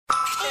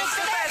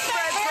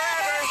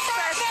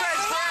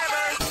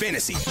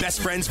Fantasy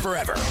Best Friends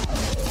Forever.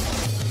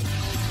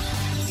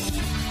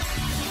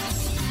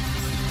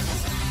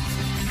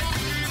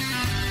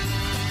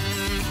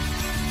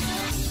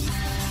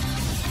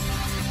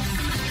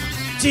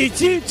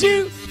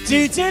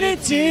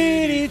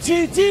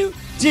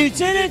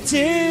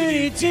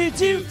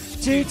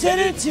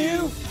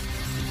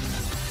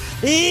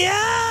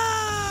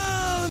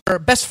 Yeah!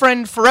 Best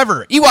friend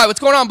forever. EY, what's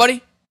going on,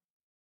 buddy?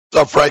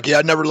 What's up, Frankie?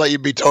 I'd never let you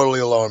be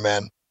totally alone,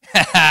 man.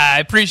 I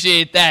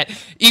appreciate that.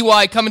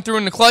 EY coming through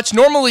in the clutch.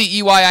 Normally,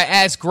 EY, I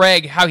asked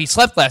Greg how he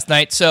slept last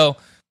night. So,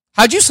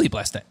 how'd you sleep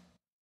last night?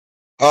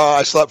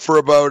 I slept for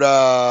about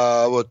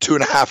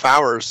 2.5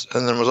 hours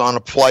and then was on a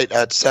flight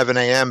at 7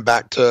 a.m.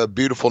 back to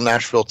beautiful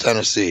Nashville,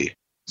 Tennessee.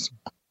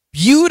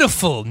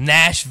 Beautiful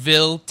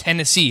Nashville,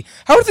 Tennessee.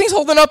 How are things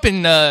holding up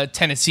in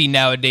Tennessee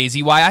nowadays,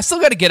 EY? I still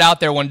got to get out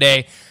there one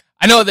day.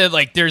 I know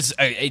that there's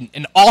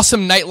an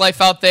awesome nightlife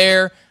out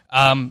there,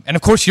 and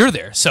of course you're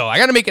there, so I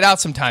got to make it out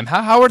sometime.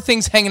 How are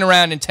things hanging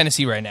around in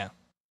Tennessee right now?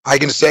 I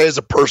can say as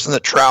a person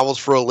that travels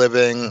for a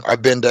living,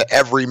 I've been to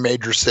every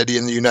major city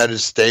in the United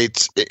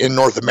States, in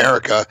North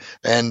America,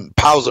 and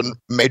piles of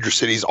major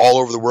cities all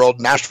over the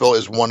world. Nashville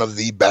is one of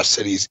the best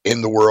cities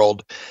in the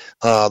world.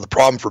 The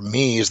problem for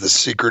me is the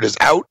secret is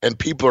out, and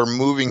people are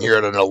moving here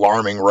at an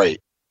alarming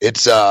rate.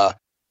 It's I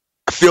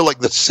feel like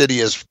the city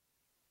is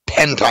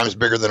 10 times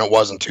bigger than it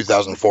was in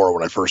 2004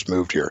 when I first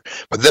moved here.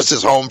 But this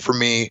is home for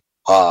me.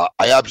 I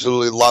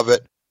absolutely love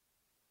it.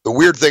 The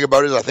weird thing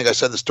about it is, I think I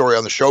said the story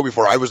on the show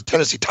before, I was a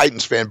Tennessee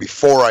Titans fan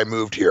before I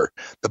moved here.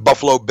 The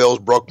Buffalo Bills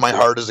broke my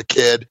heart as a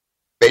kid,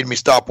 made me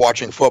stop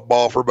watching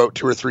football for about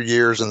 2 or 3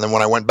 years, and then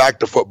when I went back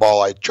to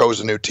football, I chose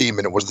a new team,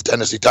 and it was the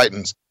Tennessee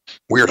Titans.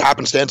 Weird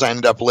happenstance, I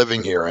ended up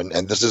living here, and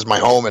this is my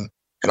home, and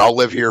I'll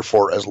live here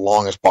for as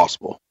long as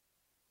possible.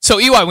 So,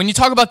 EY, when you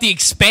talk about the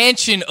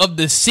expansion of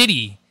the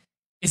city,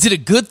 is it a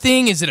good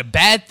thing? Is it a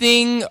bad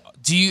thing?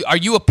 Are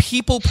you a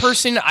people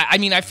person? I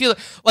mean, I feel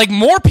like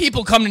more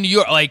people come to New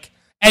York,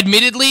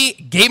 admittedly,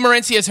 Gabe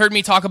Morency has heard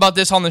me talk about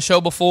this on the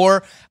show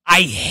before.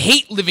 I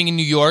hate living in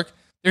New York.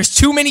 There's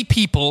too many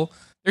people.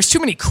 There's too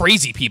many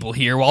crazy people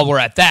here while we're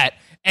at that.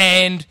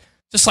 And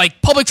just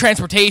public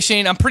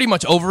transportation, I'm pretty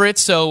much over it.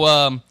 So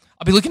I'll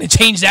be looking to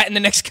change that in the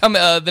next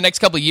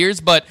couple of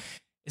years. But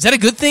is that a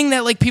good thing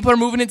that people are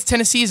moving into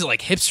Tennessee? Is it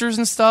hipsters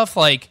and stuff?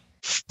 Please.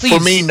 For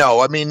me, no.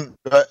 I mean,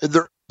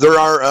 there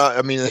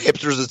are, the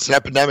hipsters, it's an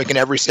epidemic in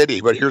every city,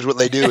 but here's what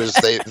they do is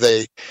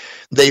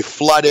they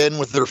flood in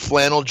with their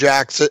flannel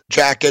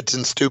jackets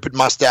and stupid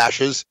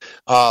mustaches.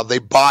 They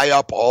buy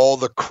up all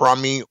the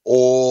crummy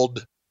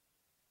old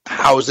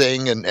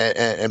housing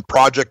and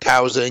project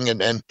housing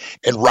and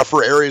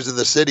rougher areas of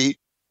the city.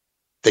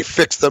 They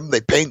fix them,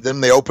 they paint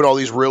them, they open all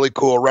these really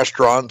cool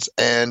restaurants,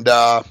 and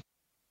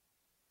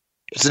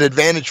it's an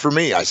advantage for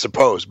me, I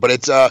suppose. But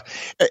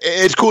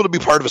it's cool to be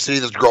part of a city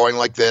that's growing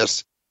like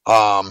this.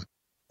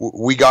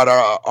 We got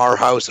our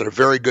house at a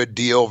very good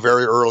deal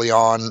very early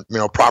on.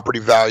 Property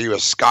value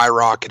is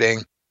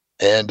skyrocketing,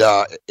 and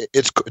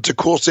it's a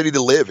cool city to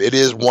live. It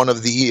is one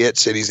of the it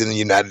cities in the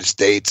United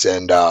States,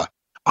 and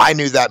I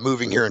knew that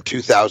moving here in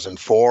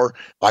 2004.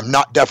 I'm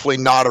definitely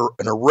not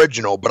an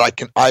original, but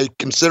I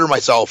consider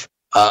myself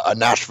a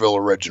Nashville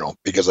original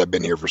because I've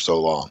been here for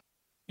so long.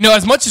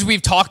 As much as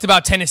we've talked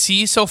about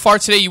Tennessee so far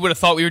today, you would have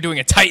thought we were doing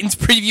a Titans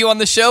preview on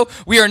the show.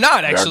 We are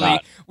not, actually.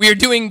 We are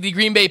doing the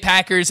Green Bay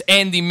Packers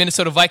and the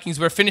Minnesota Vikings.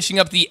 We're finishing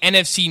up the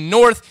NFC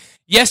North.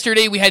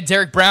 Yesterday, we had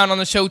Derek Brown on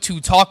the show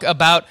to talk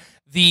about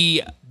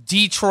the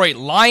Detroit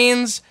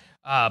Lions.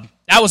 That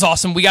was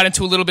awesome. We got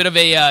into a little bit of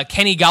a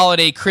Kenny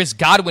Golladay, Chris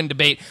Godwin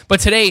debate.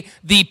 But today,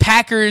 the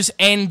Packers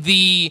and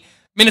the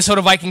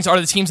Minnesota Vikings are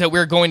the teams that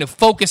we're going to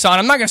focus on.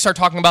 I'm not going to start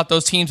talking about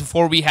those teams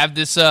before we have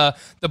this the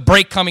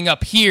break coming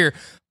up here.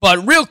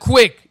 But real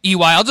quick, EY,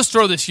 I'll just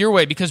throw this your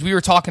way because we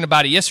were talking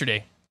about it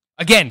yesterday.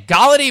 Again,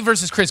 Golladay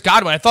versus Chris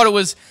Godwin. I thought it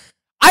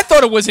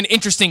was an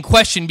interesting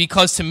question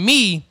because to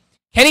me,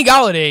 Kenny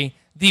Golladay,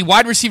 the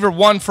wide receiver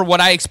one for what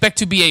I expect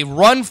to be a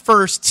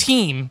run-first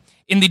team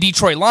in the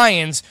Detroit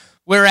Lions,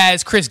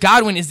 whereas Chris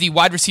Godwin is the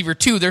wide receiver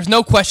two. There's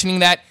no questioning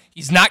that.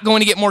 He's not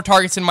going to get more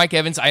targets than Mike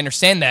Evans. I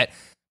understand that.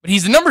 But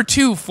he's the number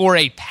two for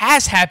a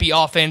pass-happy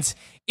offense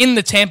in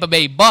the Tampa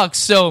Bay Bucs.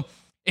 So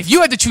if you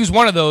had to choose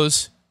one of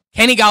those,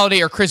 Kenny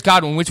Golladay or Chris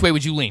Godwin, which way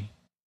would you lean?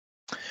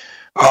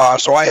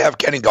 So I have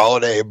Kenny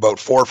Golladay about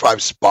 4 or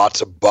 5 spots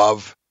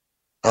above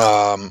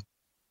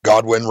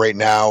Godwin right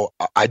now.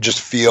 I just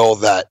feel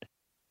that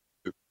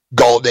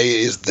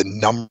Golladay is the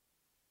number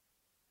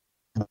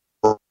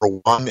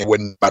one. It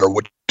wouldn't matter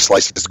which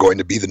slice is going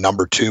to be the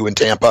number two in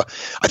Tampa.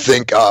 I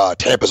think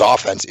Tampa's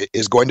offense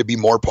is going to be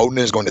more potent,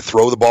 is going to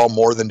throw the ball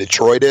more than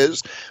Detroit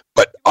is.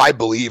 But I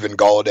believe in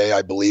Golladay.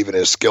 I believe in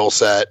his skill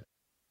set.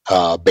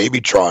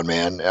 Babytron,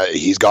 man.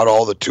 He's got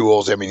all the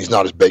tools. I mean, he's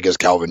not as big as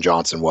Calvin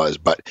Johnson was,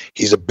 but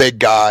he's a big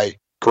guy,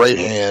 great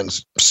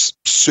hands,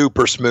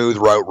 super smooth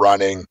route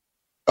running.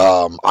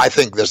 I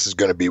think this is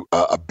going to be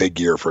a big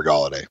year for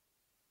Golladay.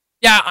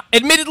 Yeah,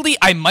 admittedly,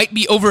 I might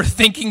be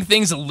overthinking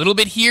things a little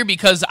bit here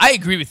because I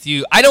agree with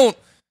you.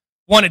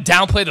 want to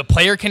downplay the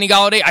player Kenny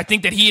Golladay. I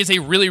think that he is a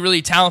really,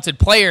 really talented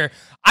player.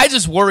 I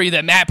just worry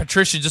that Matt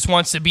Patricia just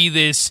wants to be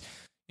this,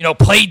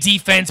 play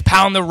defense,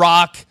 pound the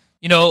rock,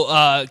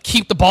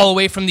 keep the ball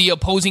away from the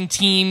opposing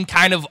team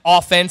kind of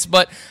offense.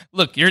 But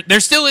look,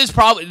 there's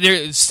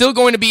still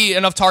going to be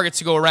enough targets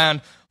to go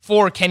around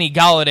for Kenny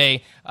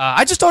Golladay.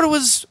 I just thought it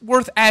was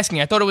worth asking.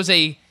 I thought it was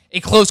a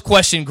close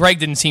question. Greg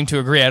didn't seem to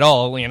agree at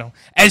all.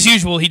 As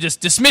usual, he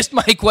just dismissed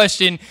my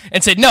question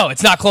and said, no,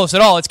 it's not close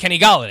at all. It's Kenny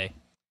Golladay.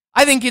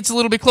 I think it's a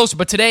little bit closer.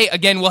 But today,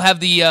 again, we'll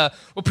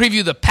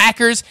preview the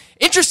Packers.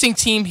 Interesting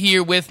team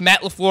here with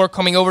Matt LaFleur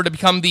coming over to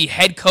become the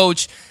head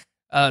coach.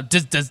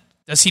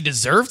 Does he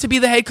deserve to be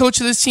the head coach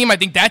of this team? I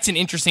think that's an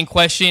interesting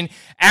question.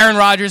 Aaron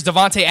Rodgers,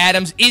 Davante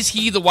Adams, is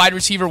he the wide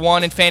receiver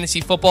one in fantasy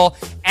football?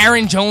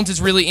 Aaron Jones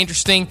is really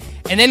interesting.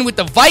 And then with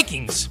the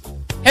Vikings,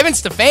 Kevin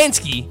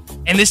Stefanski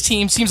and this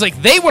team seems like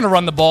they want to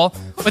run the ball,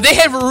 but they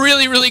have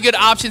really, really good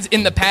options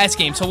in the pass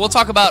game. So we'll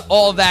talk about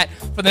all of that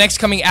for the next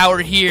coming hour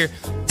here.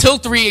 Till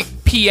 3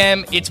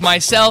 p.m., it's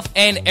myself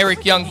and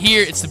Eric Young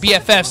here. It's the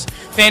BFF's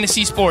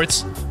Fantasy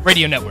Sports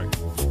Radio Network.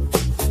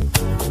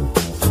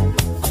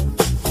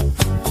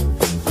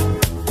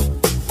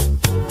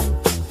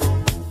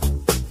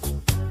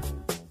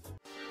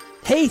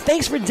 Hey,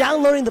 thanks for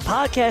downloading the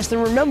podcast.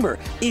 And remember,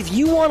 if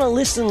you want to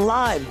listen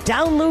live,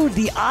 download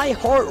the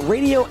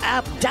iHeartRadio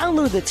app,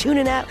 download the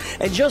TuneIn app,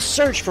 and just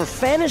search for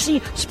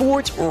Fantasy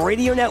Sports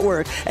Radio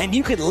Network, and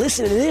you can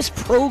listen to this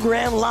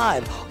program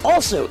live.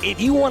 Also,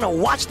 if you want to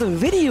watch the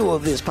video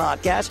of this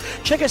podcast,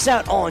 check us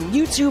out on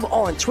YouTube,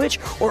 on Twitch,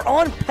 or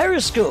on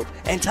Periscope,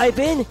 and type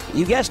in,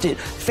 you guessed it,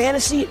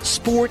 Fantasy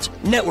Sports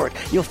Network.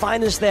 You'll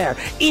find us there.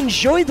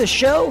 Enjoy the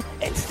show,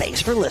 and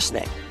thanks for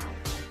listening.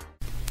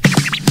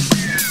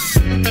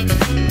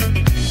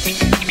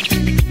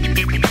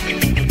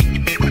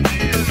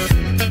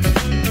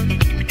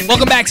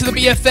 Welcome back to the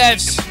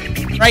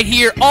BFFs, right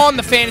here on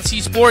the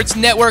Fantasy Sports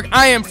Network.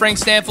 I am Frank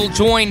Stanfield,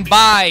 joined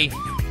by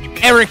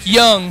Eric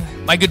Young,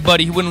 my good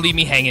buddy who wouldn't leave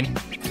me hanging.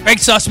 Greg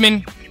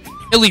Sussman,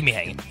 he'll leave me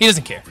hanging. He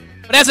doesn't care.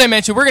 But as I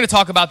mentioned, we're going to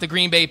talk about the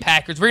Green Bay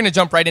Packers. We're going to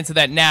jump right into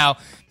that now.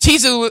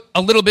 Tease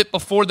a little bit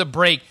before the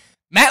break.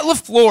 Matt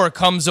LaFleur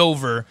comes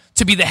over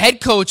to be the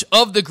head coach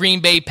of the Green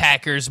Bay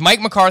Packers.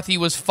 Mike McCarthy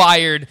was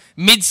fired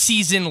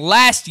mid-season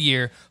last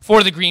year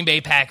for the Green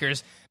Bay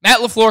Packers.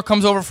 Matt LaFleur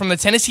comes over from the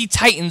Tennessee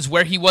Titans,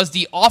 where he was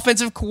the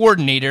offensive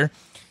coordinator.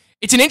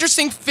 It's an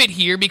interesting fit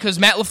here because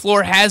Matt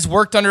LaFleur has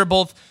worked under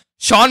both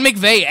Sean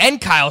McVay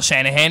and Kyle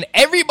Shanahan.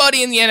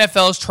 Everybody in the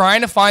NFL is trying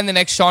to find the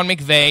next Sean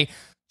McVay,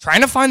 trying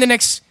to find the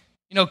next,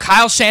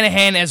 Kyle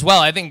Shanahan as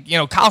well. I think,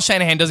 Kyle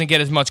Shanahan doesn't get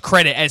as much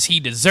credit as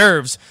he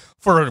deserves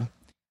for,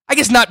 I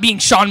guess, not being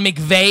Sean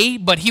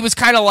McVay, but he was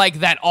kind of like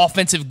that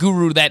offensive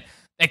guru, that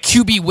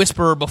QB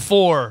whisperer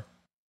before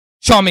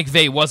Sean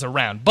McVay was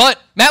around. But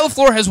Matt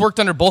LaFleur has worked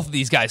under both of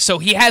these guys, so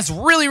he has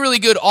really, really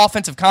good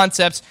offensive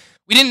concepts.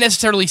 We didn't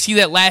necessarily see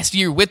that last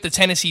year with the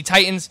Tennessee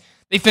Titans.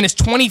 They finished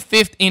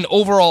 25th in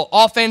overall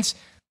offense.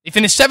 They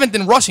finished 7th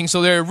in rushing,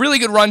 so they're a really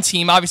good run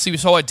team. Obviously, we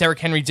saw what Derrick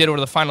Henry did over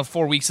the final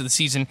 4 weeks of the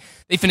season.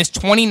 They finished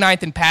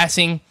 29th in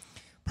passing.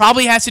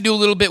 Probably has to do a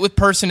little bit with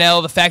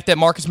personnel, the fact that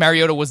Marcus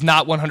Mariota was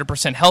not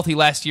 100% healthy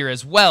last year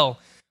as well.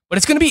 But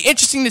it's going to be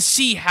interesting to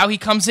see how he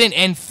comes in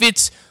and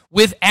fits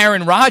with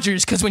Aaron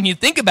Rodgers, because when you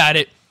think about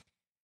it,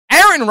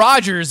 Aaron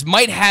Rodgers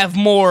might have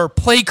more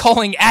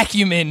play-calling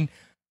acumen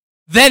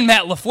than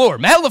Matt LaFleur.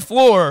 Matt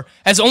LaFleur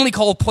has only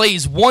called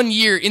plays 1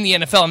 year in the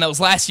NFL, and that was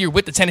last year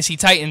with the Tennessee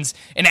Titans.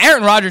 And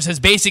Aaron Rodgers has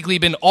basically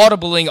been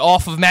audibling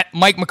off of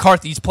Mike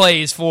McCarthy's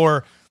plays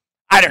for,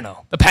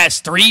 the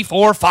past 3,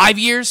 4, 5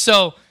 years.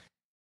 So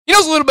he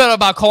knows a little bit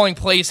about calling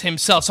plays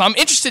himself. So I'm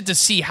interested to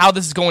see how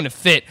this is going to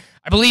fit.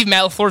 I believe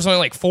Matt LaFleur is only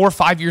like 4 or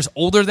 5 years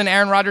older than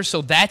Aaron Rodgers,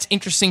 so that's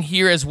interesting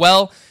here as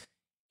well.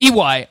 EY,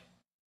 I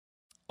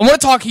want to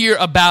talk here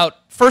about,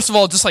 first of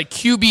all, just like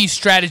QB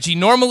strategy.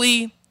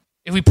 Normally,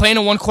 if we play in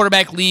a one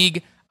quarterback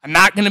league, I'm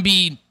not going to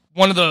be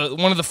one of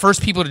the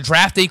first people to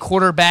draft a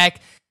quarterback.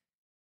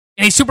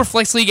 In a super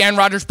flex league, Aaron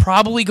Rodgers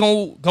probably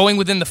going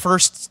within the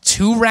first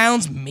 2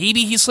 rounds.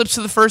 Maybe he slips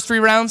to the first 3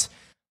 rounds.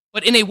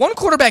 But in a one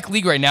quarterback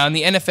league right now in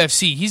the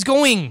NFFC, he's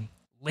going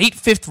late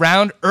 5th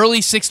round, early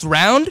 6th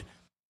round.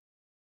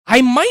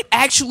 I might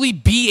actually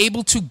be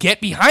able to get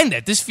behind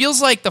that. This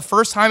feels like the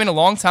first time in a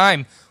long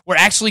time we're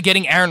actually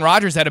getting Aaron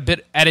Rodgers at a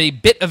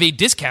bit of a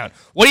discount.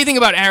 What do you think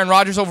about Aaron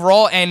Rodgers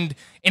overall? And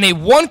in a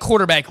one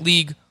quarterback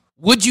league,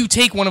 would you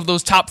take one of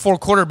those top 4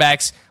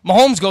 quarterbacks?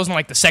 Mahomes goes in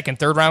like the 2nd,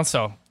 3rd round,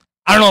 so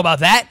I don't know about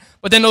that.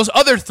 But then those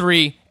other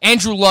 3,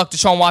 Andrew Luck,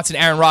 Deshaun Watson,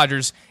 Aaron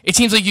Rodgers, it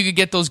seems like you could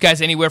get those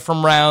guys anywhere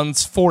from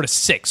rounds 4 to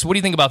 6. What do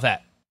you think about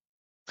that?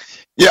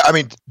 Yeah, I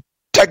mean,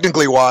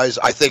 technically wise,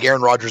 I think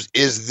Aaron Rodgers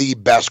is the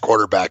best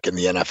quarterback in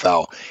the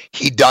NFL.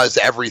 He does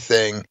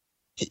everything.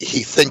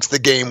 He thinks the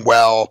game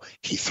well.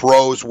 He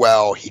throws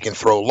well. He can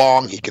throw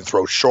long. He can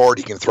throw short.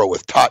 He can throw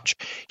with touch.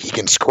 He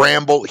can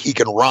scramble. He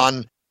can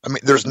run. I mean,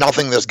 there's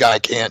nothing this guy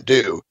can't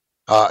do.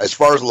 As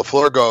far as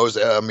LaFleur goes,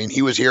 I mean,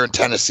 he was here in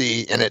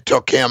Tennessee, and it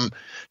took him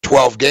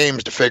 12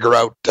 games to figure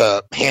out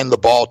hand the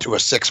ball to a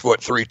 6'3",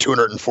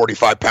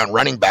 245-pound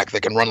running back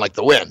that can run like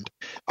the wind.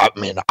 I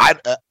mean,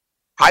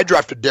 I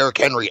drafted Derrick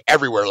Henry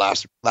everywhere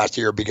last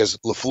year because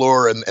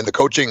LaFleur and the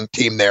coaching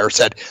team there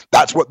said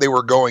that's what they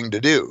were going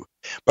to do.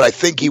 But I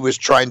think he was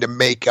trying to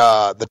make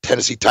the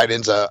Tennessee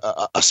Titans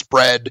a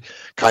spread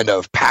kind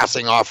of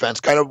passing offense,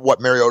 kind of what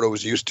Mariota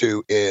was used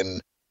to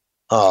in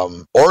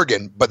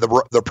Oregon. But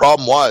the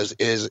problem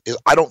is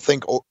I don't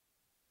think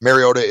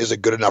Mariota is a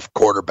good enough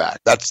quarterback.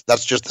 That's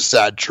just the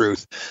sad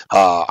truth.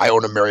 I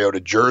own a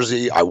Mariota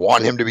jersey. I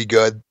want him to be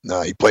good.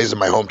 He plays in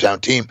my hometown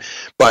team.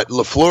 But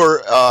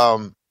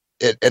LaFleur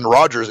and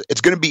Rodgers, it's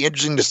going to be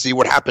interesting to see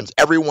what happens.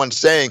 Everyone's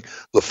saying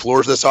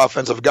LaFleur's this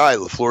offensive guy.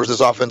 LaFleur's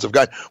this offensive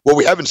guy. Well,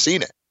 we haven't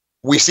seen it.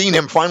 We've seen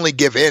him finally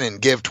give in and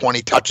give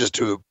 20 touches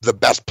to the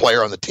best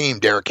player on the team,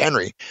 Derrick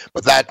Henry.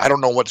 But that, I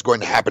don't know what's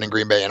going to happen in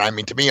Green Bay. And I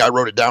mean, to me, I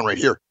wrote it down right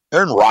here.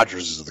 Aaron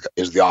Rodgers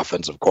is the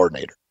offensive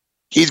coordinator.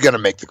 He's going to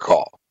make the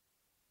call.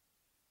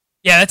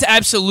 Yeah, that's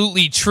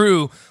absolutely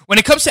true. When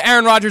it comes to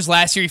Aaron Rodgers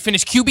last year, he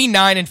finished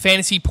QB9 in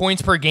fantasy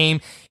points per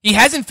game. He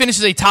hasn't finished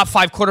as a top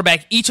 5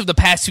 quarterback each of the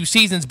past 2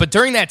 seasons, but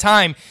during that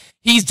time,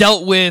 he's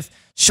dealt with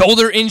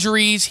shoulder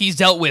injuries. He's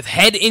dealt with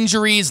head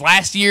injuries.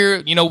 Last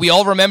year, we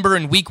all remember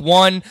in week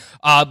 1,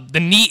 the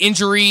knee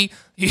injury.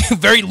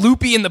 Very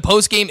loopy in the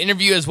post-game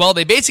interview as well.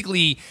 They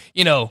basically,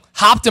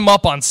 hopped him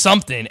up on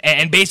something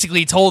and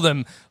basically told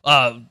him,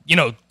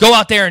 go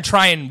out there and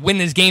try and win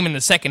this game in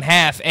the second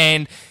half.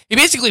 And he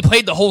basically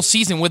played the whole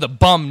season with a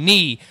bum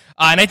knee.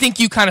 And I think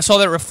you kind of saw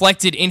that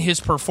reflected in his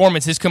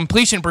performance. His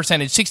completion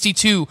percentage,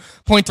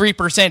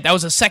 62.3%. That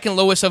was the second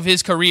lowest of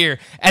his career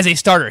as a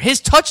starter. His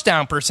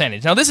touchdown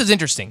percentage. Now, this is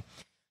interesting.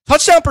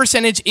 Touchdown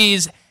percentage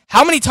is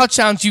how many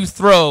touchdowns you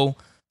throw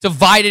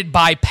divided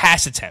by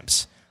pass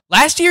attempts.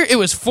 Last year, it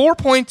was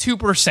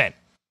 4.2%.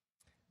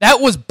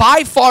 That was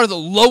by far the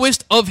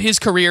lowest of his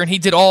career, and he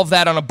did all of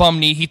that on a bum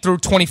knee. He threw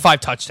 25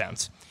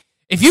 touchdowns.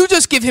 If you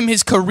just give him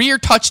his career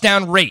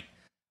touchdown rate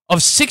of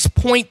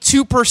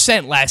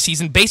 6.2% last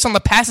season, based on the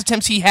pass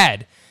attempts he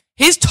had,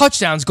 his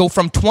touchdowns go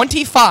from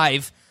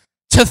 25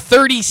 to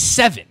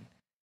 37.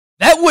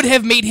 That would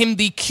have made him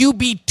the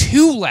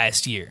QB2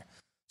 last year.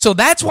 So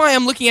that's why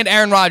I'm looking at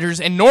Aaron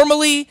Rodgers, and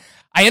normally,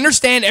 I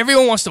understand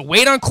everyone wants to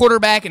wait on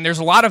quarterback, and there's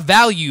a lot of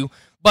value.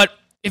 But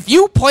if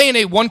you play in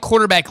a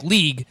one-quarterback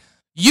league,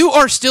 you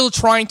are still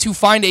trying to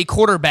find a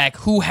quarterback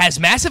who has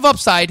massive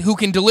upside, who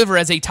can deliver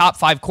as a top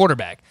 5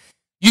 quarterback.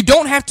 You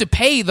don't have to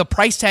pay the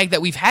price tag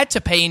that we've had to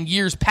pay in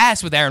years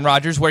past with Aaron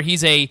Rodgers, where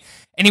he's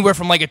anywhere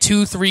from like a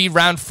 2, 3,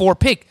 round 4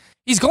 pick.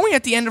 He's going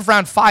at the end of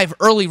round 5,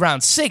 early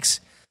round 6.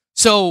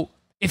 So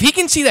if he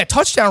can see that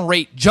touchdown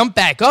rate jump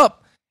back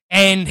up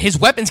and his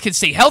weapons can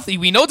stay healthy,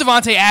 we know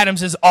Davante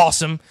Adams is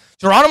awesome.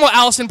 Geronimo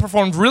Allison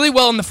performed really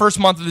well in the first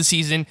month of the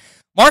season.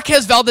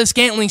 Marquez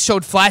Valdes-Scantling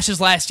showed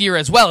flashes last year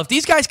as well. If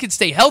these guys could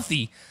stay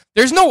healthy,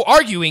 there's no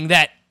arguing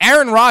that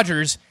Aaron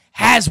Rodgers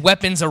has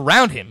weapons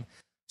around him.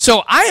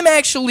 So I am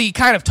actually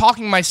kind of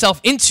talking myself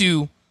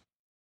into,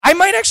 I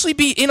might actually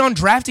be in on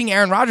drafting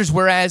Aaron Rodgers,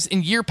 whereas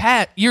in years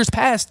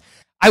past,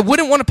 I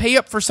wouldn't want to pay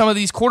up for some of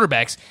these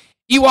quarterbacks.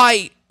 EY,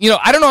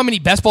 I don't know how many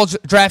best ball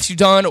drafts you've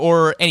done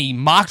or any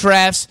mock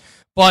drafts,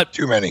 but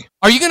too many.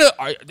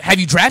 Have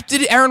you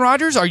drafted Aaron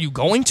Rodgers? Are you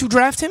going to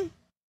draft him?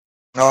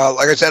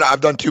 Like I said, I've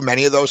done too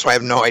many of those, so I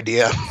have no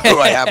idea who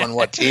I have on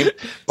what team.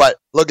 But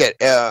look at,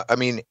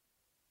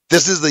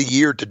 this is the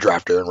year to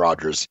draft Aaron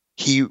Rodgers.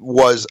 He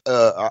was,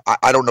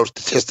 I don't know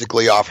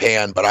statistically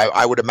offhand, but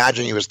I would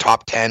imagine he was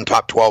top 10,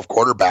 top 12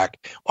 quarterback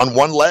on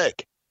one leg.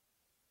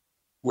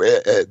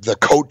 The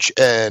coach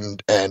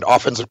and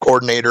offensive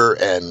coordinator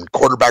and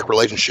quarterback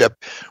relationship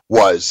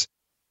was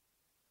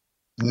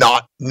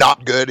not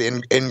good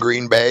in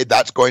Green Bay.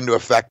 That's going to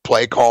affect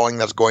play calling.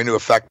 That's going to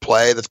affect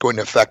play. That's going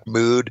to affect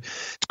mood.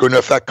 It's going to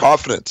affect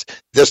confidence.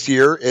 This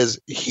year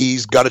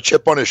he's got a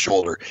chip on his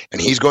shoulder,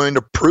 and he's going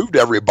to prove to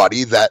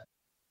everybody that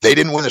they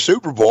didn't win the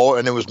Super Bowl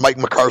and it was Mike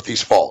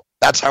McCarthy's fault.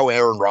 That's how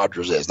Aaron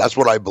Rodgers is. That's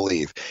what I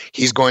believe.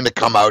 He's going to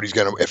come out.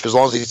 As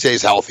long as he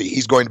stays healthy,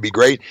 he's going to be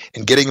great.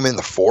 And getting him in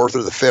the 4th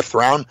or the 5th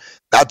round,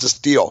 that's a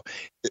steal.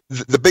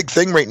 The big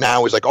thing right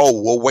now is like,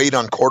 we'll wait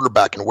on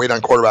quarterback.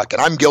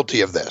 And I'm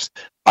guilty of this.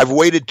 I've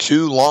waited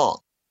too long.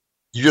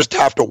 You just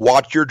have to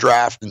watch your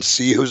draft and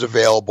see who's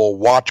available,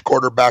 watch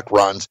quarterback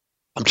runs.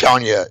 I'm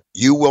telling you,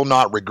 you will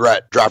not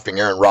regret drafting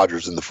Aaron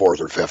Rodgers in the 4th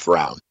or 5th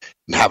round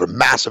and have a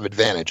massive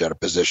advantage at a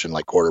position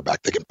like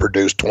quarterback that can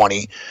produce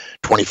 20,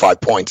 25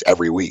 points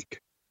every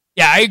week.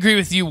 Yeah, I agree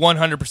with you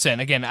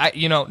 100%. Again,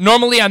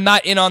 normally I'm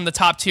not in on the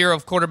top tier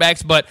of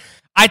quarterbacks, but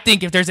I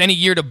think if there's any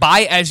year to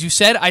buy, as you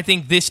said, I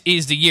think this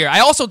is the year. I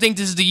also think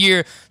this is the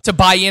year to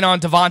buy in on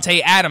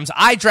Davante Adams.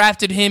 I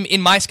drafted him in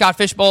my Scott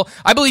Fishbowl.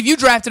 I believe you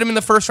drafted him in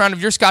the first round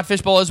of your Scott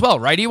Fishbowl as well,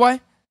 right, EY?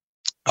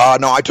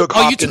 No, I took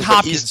Hopkins. You took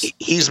Hopkins.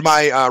 He's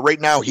my right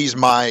now. He's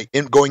my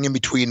going in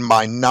between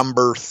my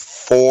number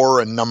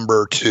 4 and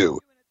number 2.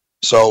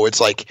 So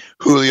it's like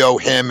Julio,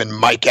 him, and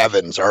Mike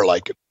Evans are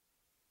like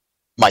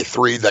my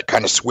 3 that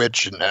kind of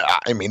switch.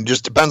 And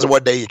just depends on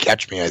what day you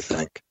catch me, I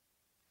think.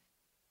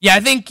 Yeah, I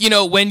think,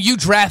 when you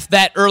draft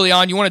that early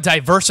on, you want to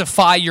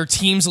diversify your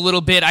teams a little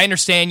bit. I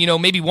understand,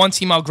 maybe one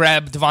team I'll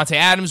grab Davante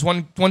Adams,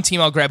 one team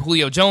I'll grab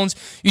Julio Jones.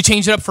 You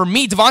change it up. For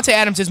me, Davante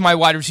Adams is my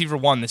wide receiver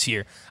 1 this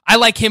year. I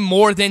like him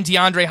more than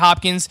DeAndre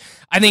Hopkins.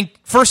 I think,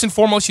 first and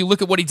foremost, you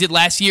look at what he did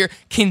last year,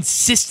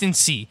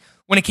 consistency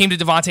when it came to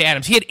Davante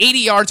Adams. He had 80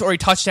 yards or a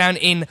touchdown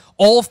in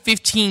all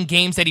 15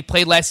 games that he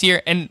played last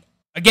year, and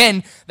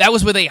again, that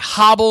was with a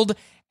hobbled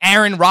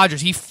Aaron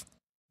Rodgers.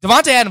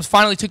 Davante Adams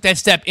finally took that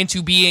step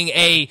into being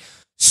a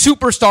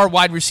superstar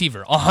wide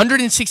receiver.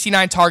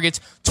 169 targets,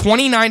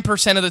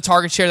 29% of the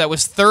target share. That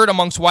was third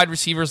amongst wide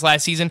receivers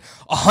last season.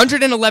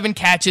 111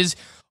 catches,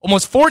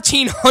 almost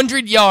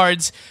 1,400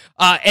 yards,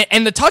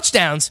 and the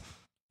touchdowns.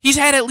 He's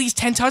had at least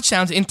 10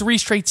 touchdowns in 3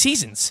 straight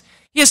seasons.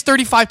 He has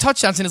 35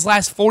 touchdowns in his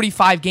last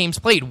 45 games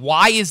played.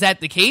 Why is that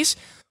the case?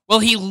 Well,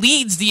 he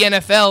leads the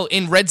NFL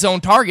in red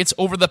zone targets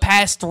over the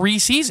past 3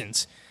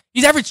 seasons.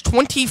 He's averaged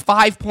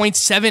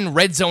 25.7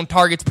 red zone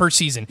targets per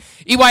season.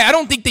 EY, I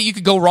don't think that you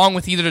could go wrong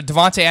with either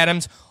Davante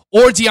Adams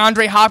or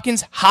DeAndre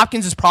Hopkins.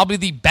 Hopkins is probably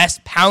the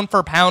best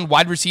pound-for-pound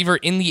wide receiver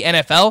in the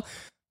NFL.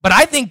 But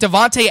I think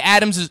Davante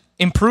Adams'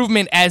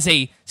 improvement as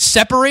a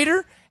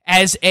separator,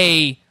 as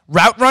a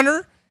route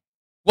runner,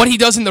 what he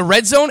does in the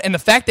red zone, and the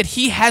fact that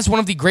he has one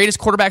of the greatest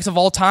quarterbacks of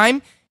all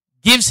time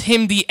gives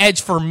him the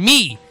edge for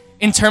me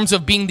in terms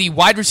of being the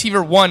wide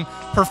receiver 1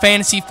 for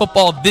fantasy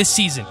football this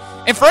season.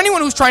 And for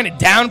anyone who's trying to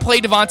downplay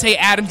Davante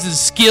Adams'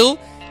 skill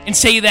and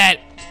say that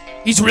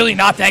he's really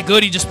not that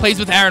good, he just plays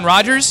with Aaron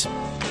Rodgers,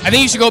 I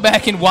think you should go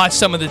back and watch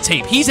some of the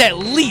tape. He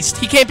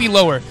can't be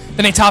lower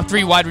than a top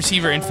 3 wide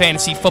receiver in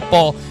fantasy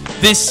football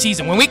this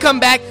season. When we come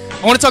back,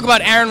 I want to talk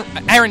about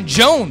Aaron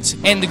Jones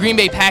and the Green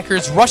Bay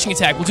Packers rushing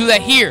attack. We'll do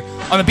that here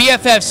on the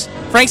BFF's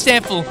Frank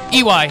Stanfield,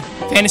 EY,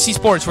 Fantasy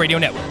Sports Radio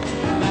Network.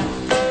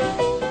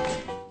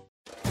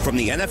 From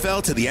the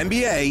NFL to the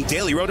NBA,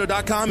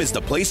 DailyRoto.com is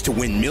the place to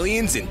win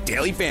millions in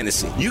daily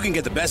fantasy. You can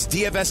get the best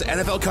DFS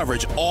NFL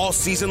coverage all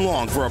season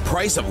long for a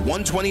price of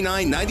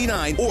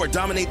 $129.99 or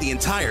dominate the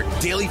entire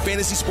daily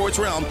fantasy sports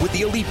realm with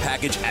the Elite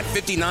Package at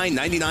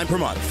 $59.99 per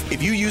month.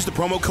 If you use the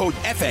promo code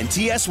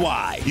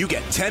FNTSY, you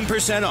get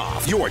 10%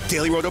 off your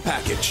Daily Roto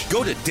package.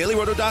 Go to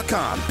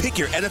DailyRoto.com, pick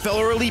your NFL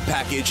or Elite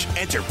Package,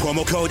 enter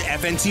promo code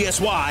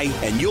FNTSY,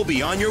 and you'll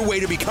be on your way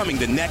to becoming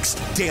the next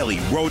Daily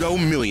Roto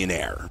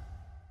millionaire.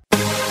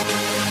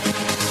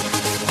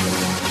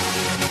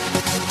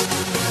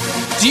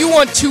 Do you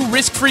want 2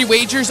 risk-free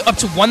wagers up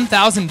to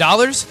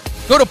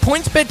 $1,000? Go to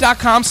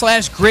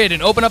pointsbet.com/grid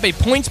and open up a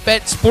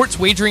PointsBet sports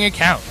wagering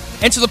account.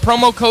 Enter the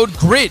promo code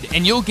GRID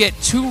and you'll get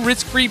 2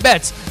 risk-free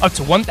bets up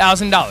to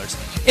 $1,000.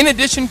 In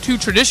addition to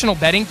traditional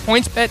betting,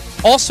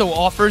 PointsBet also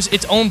offers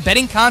its own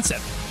betting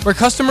concept where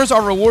customers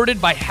are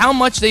rewarded by how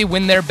much they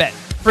win their bet.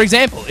 For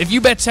example, if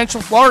you bet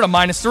Central Florida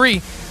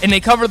 -3 and they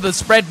cover the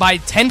spread by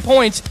 10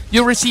 points,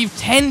 you'll receive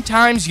 10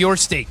 times your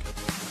stake.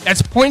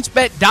 That's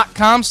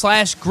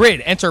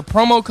pointsbet.com/grid. Enter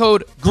promo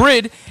code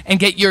GRID and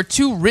get your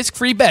 2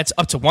 risk-free bets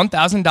up to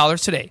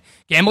 $1,000 today.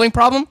 Gambling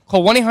problem?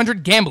 Call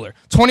 1-800-GAMBLER.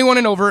 21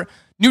 and over,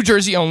 New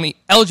Jersey only.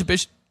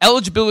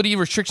 Eligibility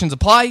restrictions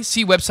apply.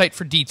 See website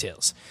for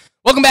details.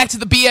 Welcome back to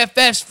the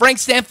BFFs. Frank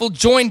Stanfield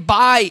joined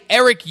by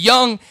Eric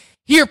Young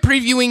here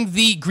previewing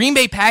the Green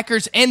Bay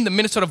Packers and the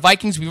Minnesota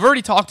Vikings. We've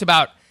already talked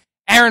about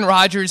Aaron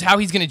Rodgers, how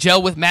he's going to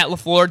gel with Matt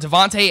LaFleur.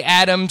 Davante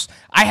Adams,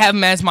 I have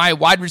him as my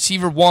wide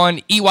receiver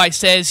 1. EY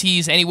says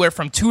he's anywhere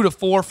from 2 to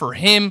 4 for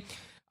him.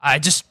 I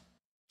just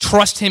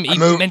trust him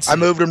immensely. I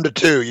moved him to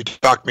 2. You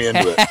talked me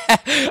into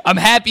it. I'm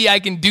happy I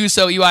can do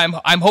so, EY.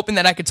 I'm hoping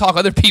that I could talk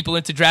other people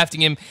into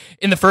drafting him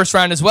in the first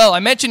round as well. I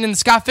mentioned in the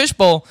Scott Fish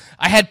Bowl,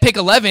 I had pick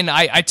 11.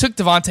 I took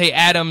Davante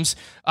Adams.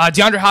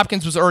 DeAndre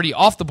Hopkins was already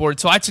off the board,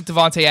 so I took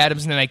Davante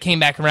Adams, and then I came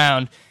back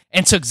around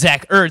and took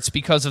Zach Ertz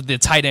because of the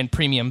tight end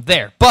premium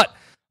there. But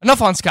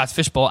enough on Scott's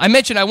Fishbowl. I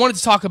mentioned I wanted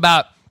to talk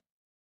about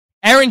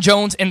Aaron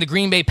Jones and the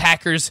Green Bay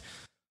Packers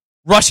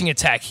rushing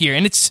attack here.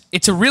 And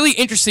it's a really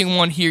interesting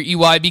one here,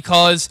 EY,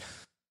 because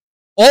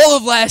all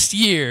of last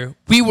year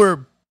we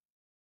were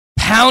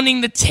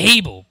pounding the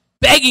table,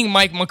 begging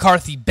Mike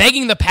McCarthy,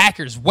 begging the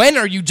Packers, when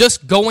are you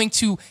just going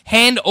to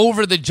hand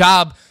over the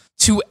job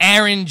to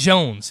Aaron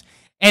Jones?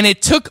 And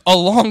it took a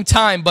long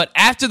time, but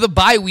after the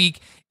bye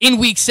week, in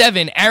Week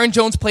 7, Aaron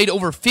Jones played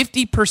over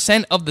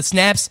 50% of the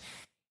snaps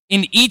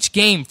in each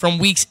game from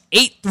weeks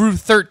 8 through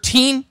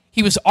 13.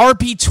 He was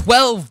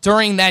RB12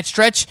 during that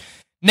stretch.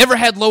 Never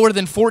had lower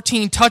than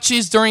 14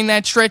 touches during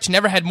that stretch.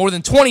 Never had more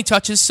than 20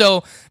 touches.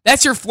 So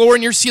that's your floor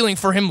and your ceiling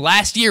for him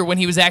last year when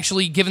he was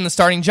actually given the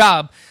starting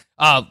job.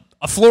 A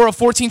floor of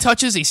 14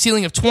 touches, a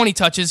ceiling of 20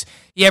 touches.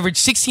 He averaged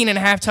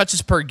 16.5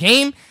 touches per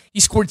game. He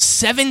scored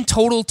 7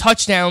 total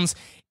touchdowns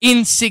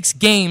in 6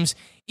 games.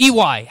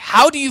 EY,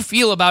 how do you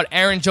feel about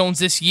Aaron Jones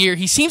this year?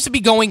 He seems to be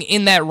going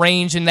in that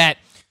range, in that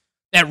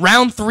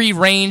round 3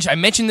 range. I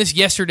mentioned this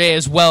yesterday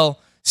as well.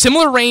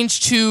 Similar range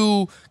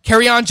to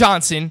Kerryon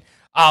Johnson,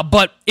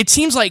 but it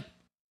seems like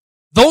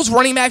those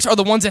running backs are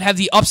the ones that have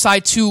the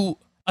upside to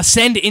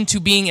ascend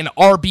into being an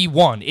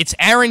RB1. It's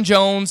Aaron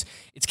Jones,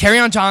 it's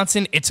Kerryon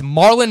Johnson, it's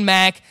Marlon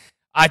Mack.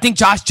 I think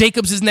Josh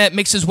Jacobs is in that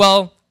mix as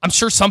well. I'm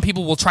sure some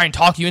people will try and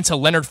talk you into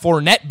Leonard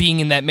Fournette being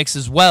in that mix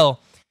as well.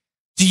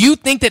 Do you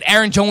think that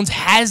Aaron Jones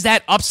has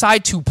that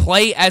upside to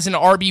play as an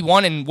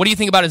RB1? And what do you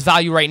think about his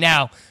value right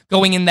now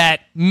going in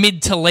that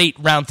mid to late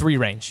round 3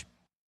 range?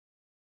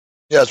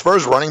 Yeah, as far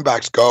as running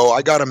backs go,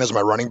 I got him as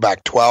my running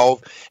back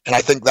 12, and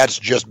I think that's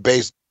just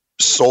based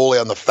solely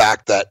on the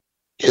fact that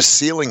his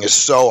ceiling is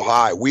so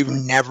high. We've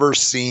never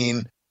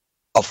seen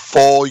a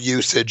full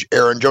usage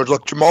Aaron Jones.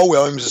 Look, Jamal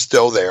Williams is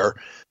still there.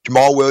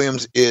 Jamal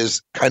Williams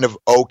is kind of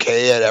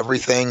okay at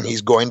everything.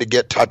 He's going to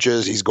get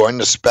touches. He's going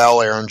to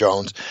spell Aaron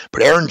Jones.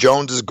 But Aaron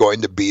Jones is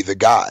going to be the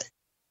guy.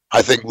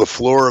 I think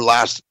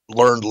LaFleur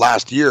learned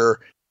last year,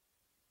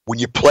 when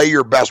you play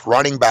your best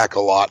running back a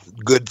lot,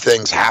 good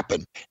things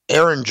happen.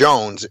 Aaron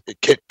Jones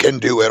can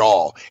do it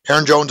all.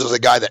 Aaron Jones is a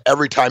guy that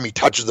every time he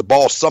touches the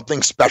ball,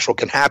 something special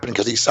can happen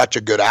because he's such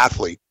a good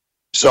athlete.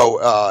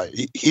 So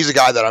he's a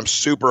guy that I'm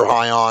super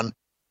high on.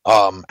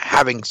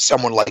 Having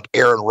someone like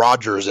Aaron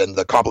Rodgers and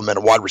the complement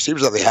of wide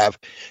receivers that they have,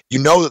 you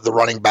know that the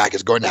running back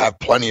is going to have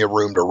plenty of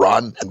room to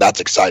run, and that's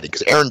exciting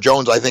because Aaron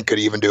Jones, I think, could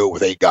even do it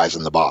with 8 guys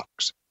in the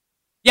box.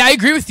 Yeah, I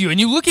agree with you. And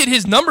you look at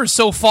his numbers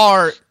so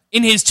far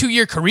in his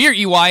 2-year career,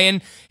 EY,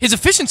 and his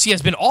efficiency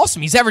has been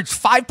awesome. He's averaged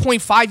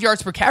 5.5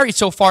 yards per carry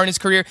so far in his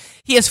career.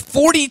 He has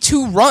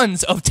 42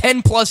 runs of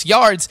 10-plus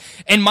yards.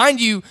 And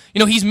mind you,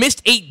 he's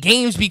missed 8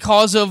 games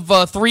because of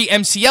 3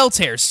 MCL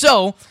tears.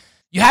 So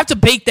you have to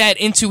bake that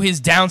into his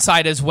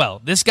downside as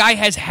well. This guy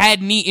has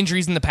had knee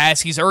injuries in the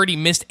past. He's already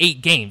missed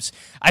 8 games.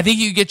 I think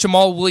you could get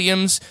Jamal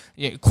Williams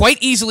quite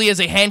easily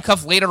as a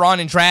handcuff later on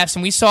in drafts.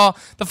 And we saw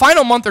the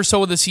final month or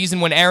so of the season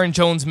when Aaron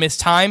Jones missed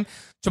time,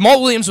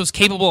 Jamal Williams was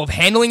capable of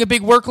handling a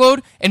big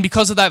workload, and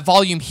because of that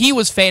volume, he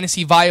was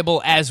fantasy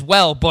viable as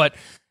well. But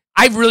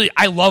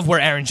I love where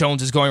Aaron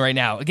Jones is going right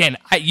now. Again,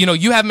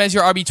 you have him as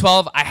your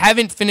RB12. I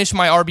haven't finished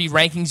my RB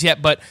rankings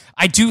yet, but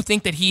I do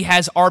think that he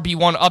has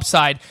RB1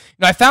 upside.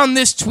 I found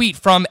this tweet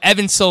from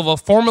Evan Silva,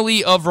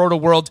 formerly of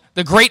RotoWorld,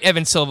 the great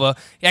Evan Silva.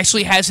 He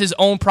actually has his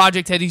own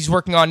project that he's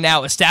working on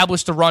now,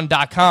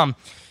 EstablishTheRun.com.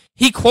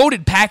 He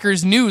quoted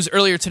Packers News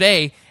earlier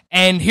today,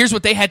 and here's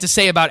what they had to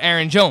say about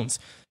Aaron Jones.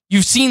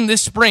 You've seen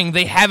this spring,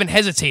 they haven't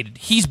hesitated.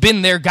 He's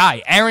been their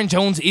guy. Aaron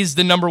Jones is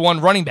the number 1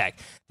 running back.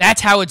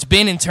 That's how it's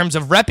been in terms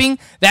of repping.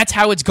 That's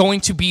how it's going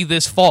to be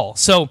this fall.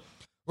 So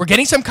we're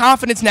getting some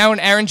confidence now in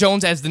Aaron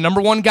Jones as the number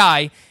 1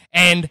 guy.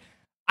 And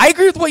I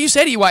agree with what you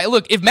said, EY.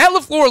 Look, if Matt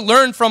LaFleur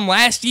learned from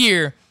last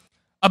year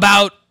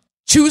about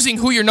choosing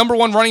who your number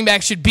 1 running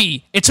back should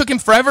be, it took him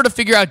forever to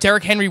figure out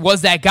Derrick Henry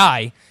was that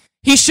guy.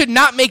 He should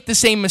not make the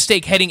same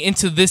mistake heading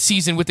into this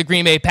season with the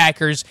Green Bay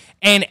Packers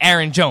and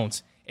Aaron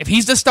Jones. If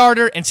he's the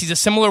starter and sees a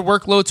similar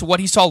workload to what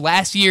he saw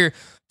last year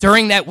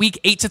during that week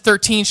 8 to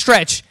 13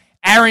 stretch,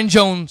 Aaron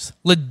Jones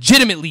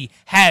legitimately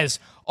has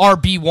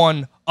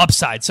RB1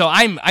 upside. So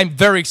I'm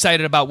very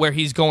excited about where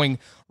he's going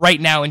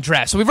right now in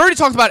draft. So we've already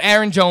talked about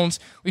Aaron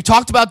Jones. We've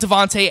talked about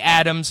Davante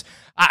Adams.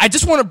 I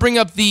just want to bring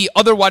up the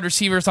other wide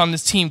receivers on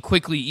this team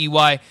quickly,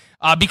 EY,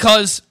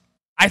 because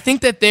I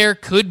think that there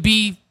could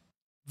be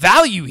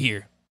value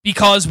here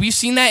because we've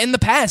seen that in the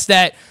past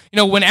that,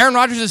 when Aaron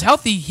Rodgers is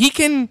healthy, he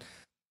can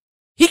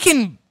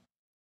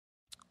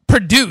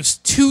produce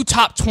 2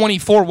 top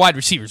 24 wide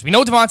receivers. We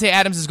know Davante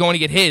Adams is going to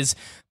get his,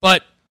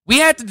 but we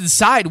have to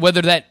decide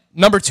whether that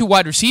number 2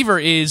 wide receiver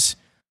is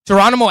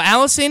Geronimo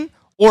Allison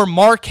or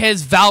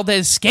Marquez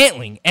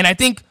Valdes-Scantling. And I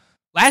think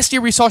last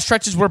year we saw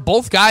stretches where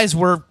both guys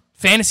were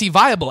fantasy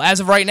viable. As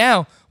of right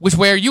now, which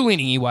way are you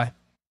leaning, EY?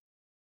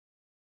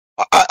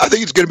 I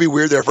think it's going to be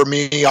weird there for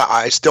me.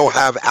 I still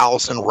have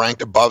Allison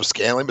ranked above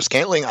Scantling, but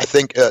Scantling, I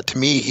think, to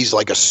me, he's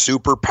like a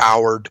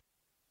super-powered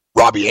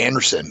Robbie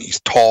Anderson.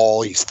 He's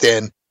tall, he's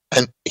thin,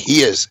 and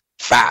he is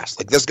fast.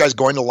 Like, this guy's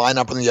going to line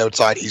up on the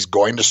outside. He's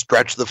going to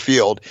stretch the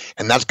field,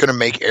 and that's going to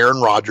make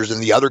Aaron Rodgers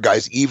and the other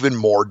guys even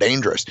more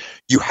dangerous.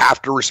 You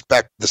have to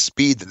respect the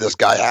speed that this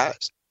guy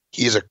has.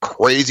 He is a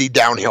crazy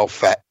downhill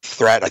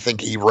threat. I think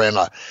he ran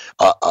a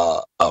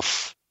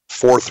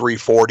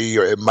 4.340,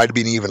 or it might have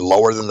been even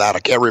lower than that. I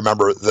can't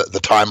remember the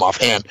time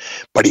offhand,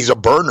 but he's a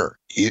burner,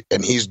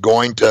 and he's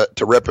going to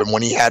rip him.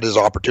 When he had his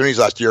opportunities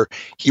last year,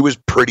 he was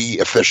pretty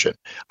efficient.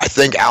 I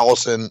think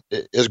Allison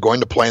is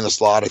going to play in the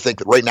slot. I think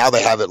that right now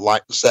they have it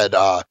said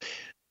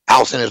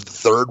Allison is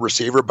the 3rd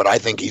receiver, but I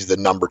think he's the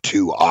number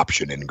 2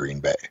 option in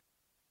Green Bay.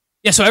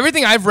 Yeah, so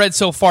everything I've read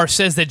so far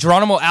says that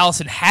Geronimo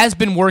Allison has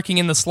been working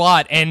in the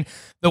slot, and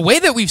the way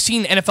that we've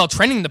seen NFL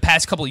trending the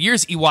past couple of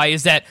years, EY,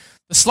 is that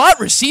the slot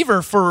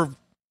receiver for,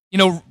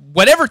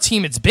 whatever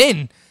team it's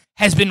been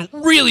has been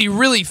really,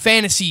 really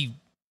fantasy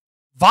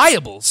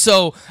viable.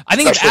 So I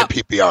think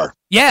especially PPR.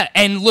 Yeah,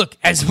 and look,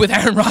 as with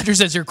Aaron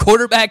Rodgers as your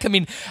quarterback, I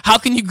mean, how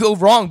can you go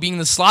wrong being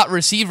the slot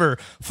receiver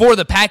for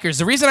the Packers?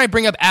 The reason I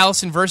bring up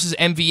Allison versus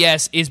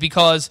MVS is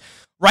because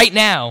right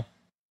now,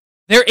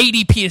 their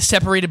ADP is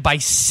separated by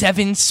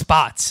 7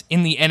 spots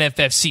in the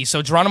NFFC.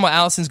 So Geronimo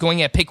Allison's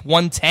going at pick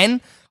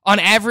 110 on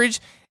average,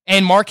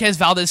 and Marquez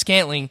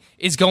Valdes-Scantling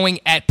is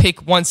going at pick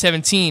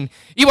 117.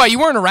 EY, you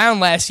weren't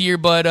around last year,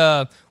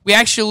 but we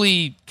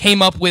actually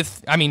came up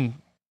with,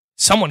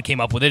 someone came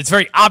up with it. It's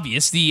very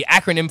obvious. The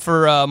acronym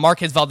for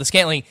Marquez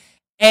Valdes-Scantling,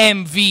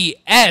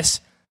 MVS.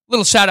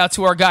 Little shout out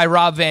to our guy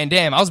Rob Van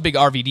Dam. I was a big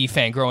RVD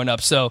fan growing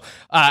up, so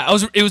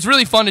it was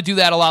really fun to do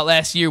that a lot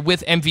last year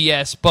with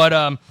MVS. But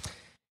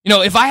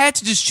if I had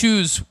to just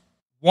choose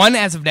one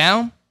as of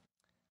now,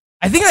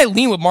 I think I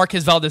lean with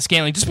Marquez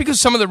Valdes-Scantling just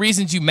because some of the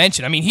reasons you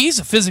mentioned. I mean, he's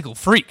a physical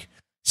freak.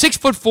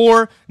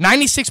 6'4",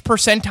 96th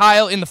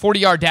percentile in the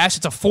 40-yard dash.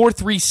 It's a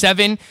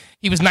 4.37.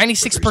 He was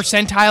 96th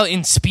percentile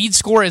in speed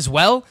score as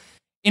well.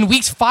 In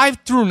weeks 5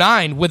 through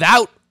 9,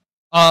 without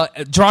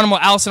Geronimo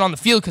Allison on the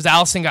field because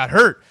Allison got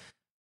hurt,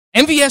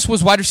 MVS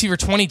was wide receiver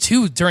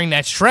 22 during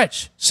that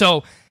stretch.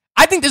 So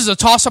I think this is a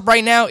toss-up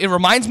right now. It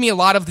reminds me a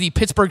lot of the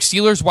Pittsburgh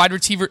Steelers wide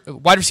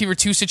receiver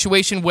 2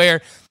 situation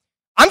where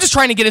I'm just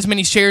trying to get as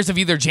many shares of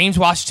either James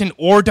Washington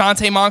or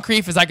Dante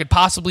Moncrief as I could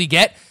possibly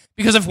get,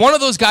 because if one of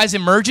those guys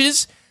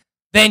emerges,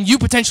 then you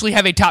potentially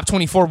have a top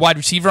 24 wide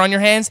receiver on your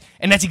hands,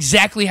 and that's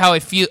exactly how I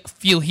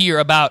feel here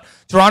about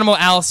Geronimo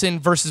Allison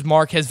versus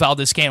Marquez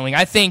Valdes-Scantling.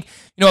 I think,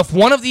 if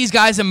one of these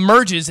guys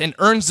emerges and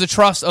earns the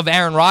trust of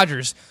Aaron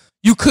Rodgers,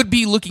 you could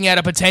be looking at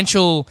a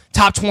potential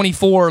top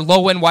 24,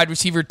 low-end wide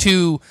receiver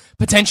 2,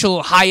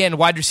 potential high-end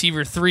wide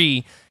receiver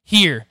 3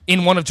 here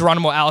in one of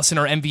Geronimo Allison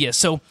or MVS.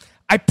 So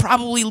I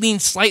probably lean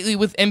slightly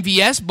with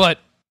MVS, but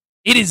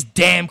it is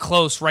damn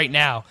close right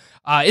now.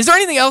 Is there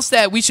anything else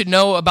that we should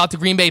know about the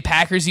Green Bay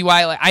Packers, EY?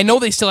 I know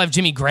they still have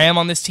Jimmy Graham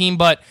on this team,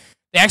 but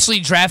they actually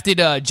drafted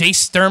Jace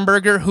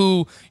Sternberger,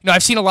 who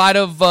I've seen a lot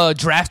of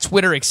draft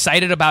Twitter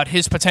excited about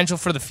his potential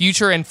for the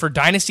future and for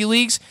dynasty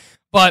leagues,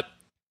 but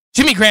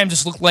Jimmy Graham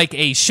just looked like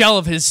a shell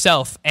of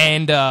himself,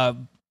 and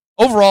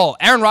overall,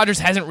 Aaron Rodgers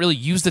hasn't really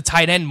used the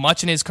tight end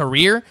much in his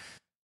career,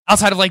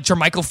 outside of like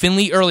Jermichael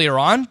Finley earlier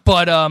on,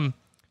 but do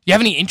you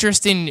have any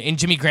interest in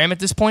Jimmy Graham at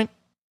this point?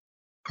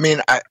 I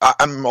mean,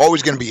 I'm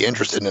always going to be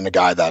interested in a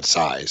guy that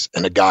size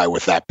and a guy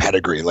with that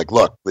pedigree. Like,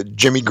 look,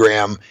 Jimmy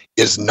Graham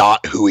is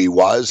not who he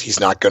was. He's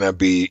not going to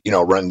be,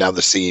 running down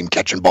the seam,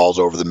 catching balls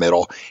over the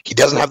middle. He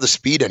doesn't have the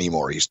speed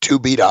anymore. He's too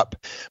beat up.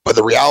 But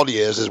the reality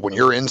is when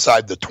you're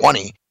inside the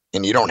 20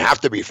 and you don't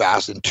have to be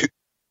fast and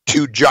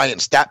two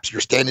giant steps, you're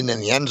standing in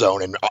the end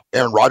zone and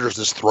Aaron Rodgers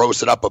just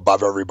throws it up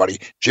above everybody.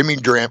 Jimmy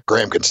Graham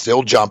can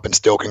still jump and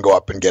still can go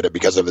up and get it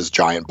because of his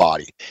giant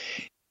body.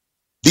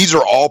 These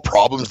are all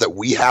problems that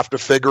we have to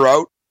figure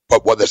out,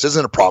 but what this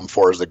isn't a problem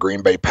for is the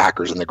Green Bay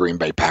Packers and the Green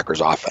Bay Packers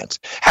offense.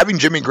 Having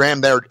Jimmy Graham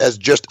there as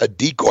just a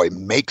decoy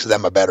makes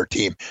them a better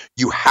team.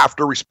 You have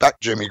to respect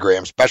Jimmy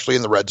Graham, especially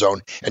in the red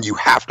zone, and you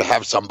have to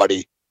have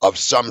somebody of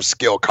some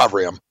skill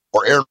covering him,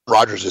 or Aaron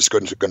Rodgers is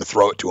going to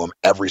throw it to him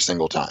every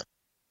single time.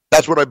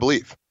 That's what I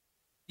believe.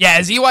 Yeah,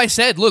 as EY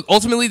said, look,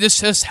 ultimately this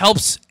just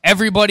helps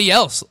everybody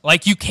else.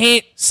 Like, you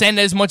can't send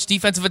as much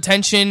defensive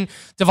attention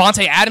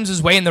Davante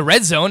Adams' way in the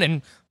red zone,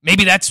 and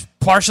maybe that's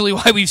partially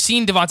why we've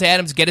seen Davante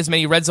Adams get as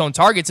many red zone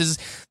targets, is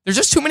there's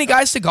just too many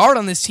guys to guard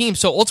on this team.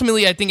 So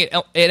ultimately, I think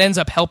it ends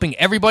up helping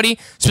everybody,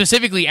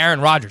 specifically Aaron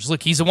Rodgers.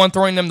 Look, he's the one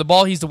throwing them the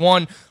ball. He's the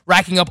one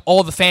racking up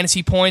all the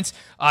fantasy points.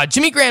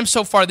 Jimmy Graham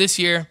so far this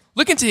year,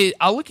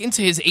 I'll look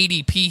into his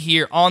ADP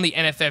here on the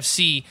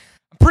NFFC.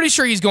 I'm pretty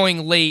sure he's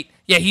going late.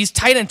 Yeah, he's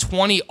tight end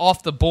 20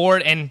 off the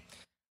board, and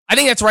I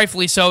think that's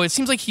rightfully so. It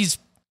seems like he's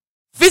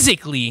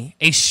physically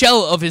a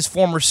shell of his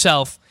former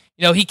self.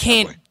 He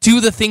can't do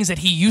the things that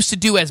he used to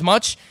do as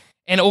much,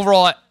 and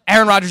overall,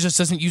 Aaron Rodgers just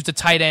doesn't use the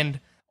tight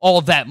end all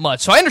of that much.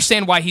 So I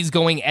understand why he's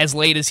going as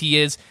late as he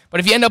is, but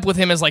if you end up with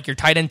him as like your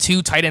tight end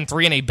 2, tight end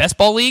 3 in a best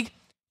ball league,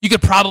 you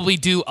could probably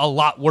do a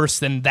lot worse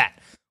than that.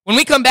 When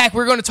we come back,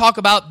 we're going to talk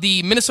about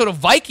the Minnesota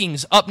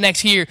Vikings up next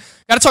here.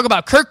 Got to talk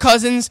about Kirk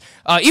Cousins.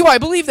 EY, I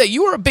believe that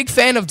you were a big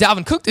fan of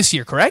Dalvin Cook this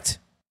year, correct?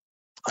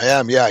 I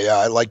am, yeah.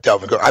 I like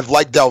Dalvin Cook. I've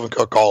liked Dalvin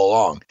Cook all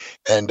along.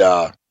 And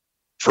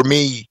for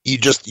me, you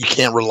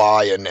can't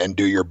rely and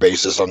do your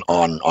basis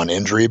on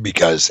injury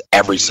because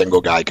every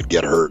single guy could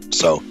get hurt.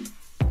 So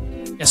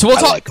yeah, so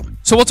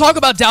we'll talk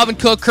about Dalvin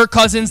Cook, Kirk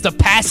Cousins, the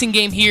passing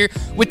game here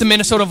with the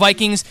Minnesota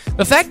Vikings.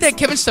 The fact that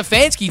Kevin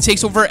Stefanski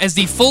takes over as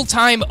the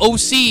full-time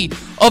OC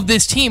of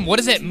this team. What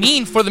does that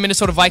mean for the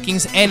Minnesota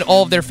Vikings and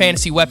all of their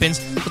fantasy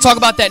weapons? We'll talk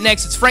about that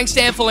next. It's Frank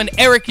Stanfield and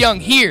Eric Young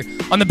here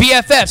on the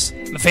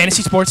BFFs, the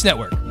Fantasy Sports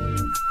Network.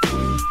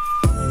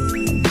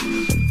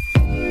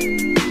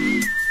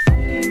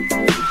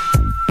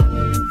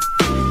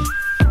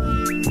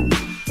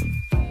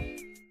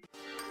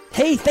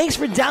 Hey, thanks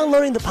for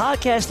downloading the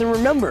podcast. And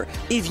remember,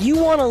 if you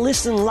want to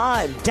listen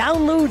live,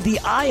 download the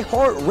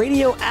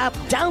iHeartRadio app,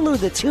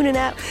 download the TuneIn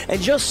app,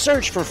 and just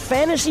search for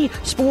Fantasy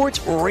Sports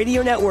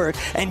Radio Network,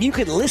 and you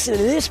can listen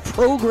to this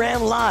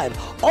program live.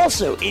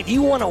 Also, if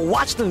you want to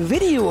watch the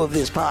video of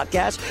this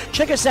podcast,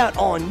 check us out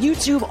on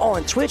YouTube,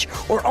 on Twitch,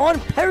 or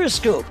on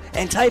Periscope,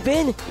 and type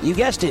in, you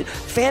guessed it,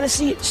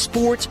 Fantasy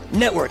Sports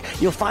Network.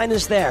 You'll find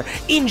us there.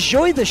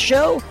 Enjoy the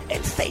show,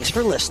 and thanks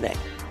for listening.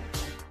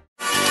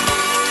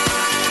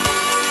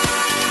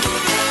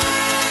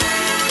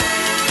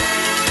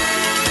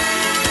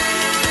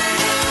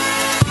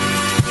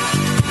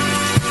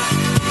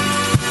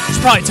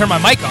 Probably turn my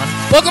mic on.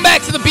 Welcome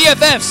back to the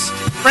BFFs.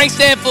 Frank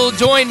Stanfield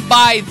joined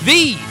by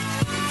the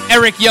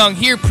Eric Young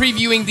here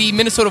previewing the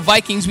Minnesota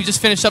Vikings. We just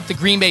finished up the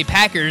Green Bay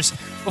Packers.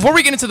 Before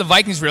we get into the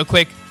Vikings real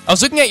quick, I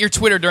was looking at your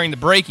Twitter during the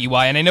break,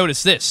 EY, and I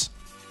noticed this.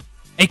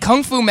 A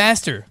Kung Fu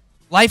master,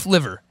 life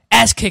liver,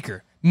 ass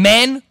kicker,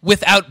 man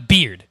without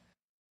beard.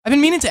 I've been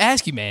meaning to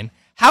ask you, man,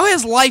 how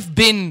has life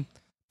been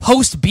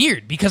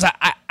post-beard? Because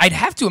I'd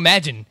have to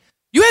imagine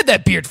you had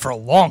that beard for a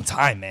long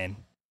time, man.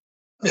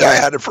 Yeah, I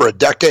had it for a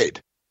decade.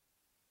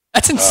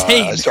 That's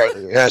insane.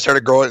 I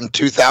started growing in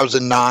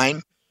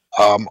 2009.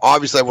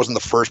 Obviously, I wasn't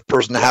the first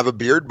person to have a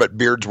beard, but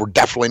beards were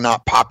definitely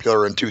not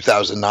popular in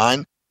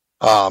 2009.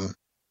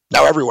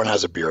 Now everyone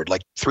has a beard.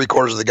 Like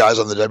 3/4 of the guys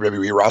on the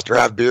WWE roster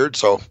have beards,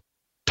 so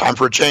time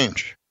for a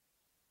change.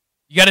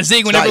 You got to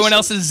zig when everyone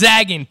else is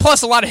zagging.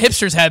 Plus, a lot of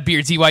hipsters have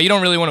beards, EY. You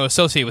don't really want to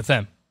associate with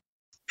them.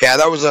 Yeah,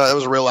 that was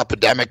a real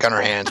epidemic on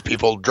our hands.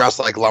 People dressed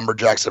like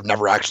lumberjacks have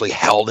never actually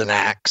held an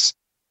axe.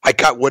 I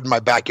cut wood in my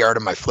backyard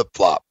in my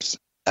flip-flops.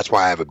 That's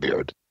why I have a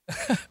beard.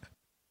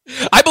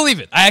 I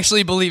believe it. I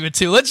actually believe it,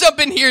 too. Let's jump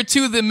in here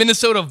to the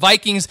Minnesota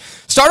Vikings.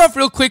 Start off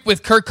real quick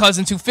with Kirk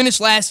Cousins, who finished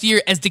last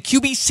year as the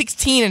QB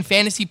 16 in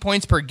fantasy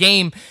points per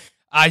game.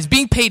 He's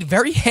being paid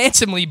very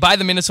handsomely by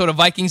the Minnesota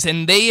Vikings,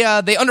 and they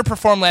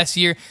underperformed last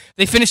year.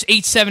 They finished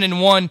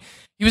 8-7-1.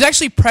 He was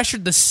actually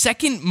pressured the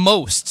second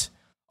most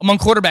among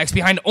quarterbacks,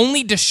 behind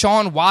only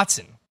Deshaun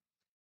Watson.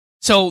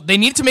 So they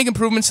needed to make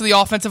improvements to the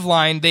offensive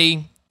line.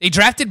 They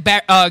drafted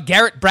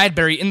Garrett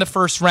Bradbury in the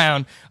first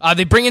round.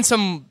 They bring in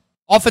some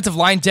offensive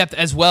line depth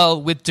as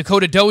well with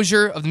Dakota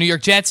Dozier of the New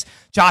York Jets,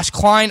 Josh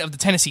Klein of the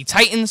Tennessee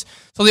Titans.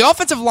 So the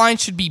offensive line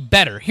should be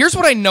better. Here's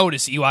what I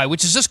noticed, EY,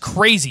 which is just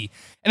crazy.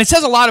 And it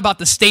says a lot about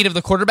the state of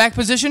the quarterback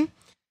position.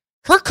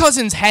 Kirk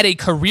Cousins had a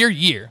career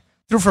year,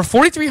 threw for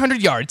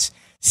 4,300 yards,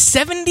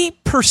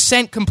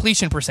 70%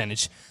 completion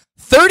percentage,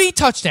 30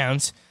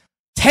 touchdowns,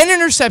 10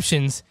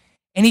 interceptions,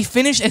 and he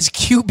finished as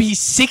QB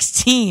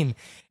 16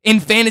 in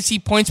fantasy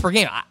points per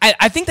game.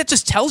 I think that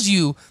just tells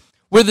you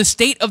where the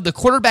state of the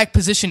quarterback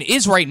position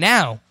is right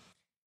now.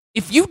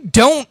 If you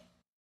don't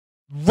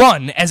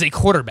run as a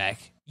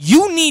quarterback,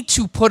 you need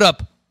to put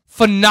up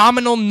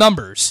phenomenal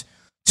numbers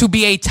to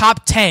be a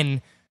top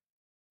 10,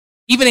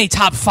 even a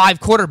top 5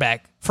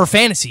 quarterback for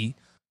fantasy.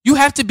 You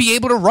have to be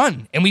able to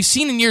run. And we've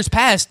seen in years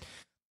past,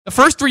 the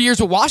first 3 years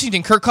with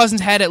Washington, Kirk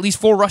Cousins had at least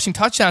 4 rushing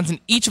touchdowns in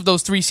each of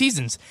those 3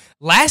 seasons.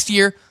 Last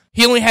year,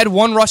 he only had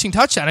 1 rushing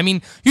touchdown. I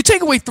mean, you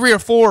take away 3 or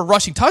 4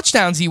 rushing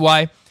touchdowns,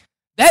 EY,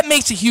 that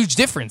makes a huge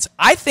difference.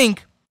 I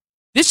think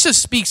this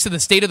just speaks to the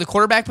state of the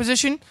quarterback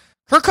position.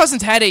 Kirk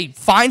Cousins had a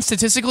fine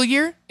statistical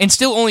year and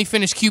still only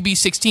finished QB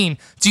 16.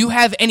 Do you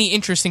have any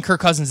interest in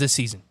Kirk Cousins this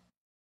season?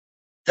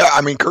 Yeah,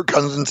 I mean, Kirk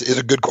Cousins is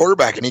a good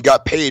quarterback, and he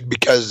got paid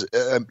because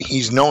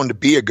he's known to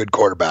be a good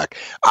quarterback.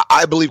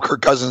 I believe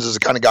Kirk Cousins is the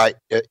kind of guy,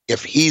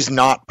 if he's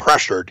not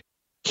pressured,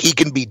 he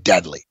can be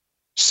deadly,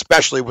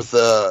 especially with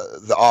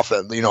the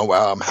offense,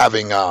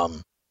 having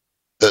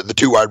the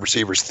 2 wide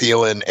receivers,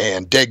 Thielen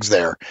and Diggs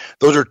there.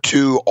 Those are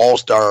 2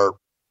 all-star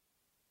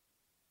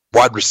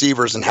wide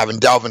receivers, and having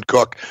Dalvin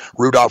Cook.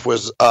 Rudolph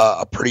was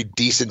a pretty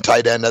decent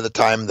tight end at the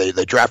time. They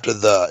drafted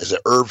is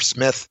it Irv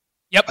Smith?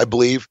 Yep. I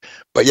believe.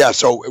 But yeah,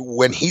 so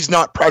when he's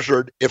not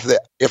pressured, if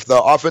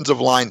the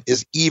offensive line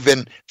is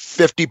even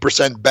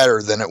 50%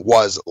 better than it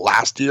was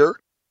last year,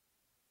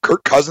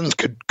 Kirk Cousins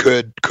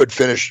could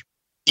finish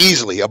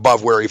easily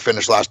above where he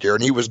finished last year,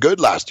 and he was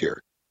good last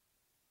year.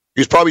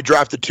 He was probably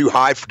drafted too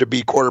high to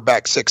be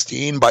quarterback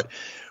 16, but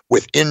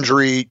with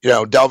injury,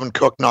 Dalvin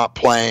Cook not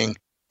playing,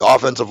 the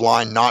offensive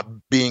line not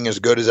being as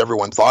good as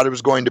everyone thought it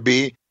was going to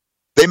be,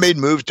 they made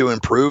moves to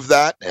improve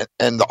that,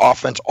 and the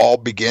offense all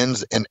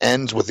begins and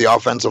ends with the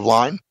offensive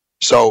line.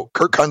 So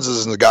Kirk Cousins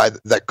is the guy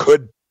that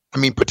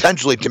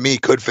potentially to me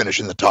could finish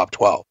in the top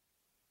 12.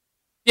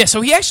 Yeah,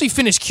 so he actually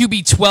finished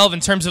QB 12 in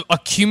terms of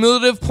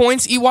accumulative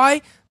points,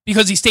 EY,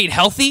 because he stayed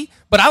healthy.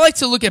 But I like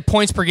to look at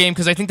points per game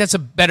because I think that's a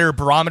better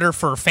barometer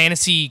for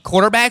fantasy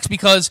quarterbacks,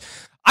 because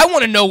I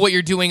want to know what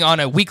you're doing on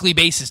a weekly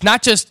basis,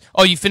 not just,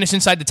 you finished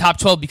inside the top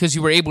 12 because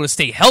you were able to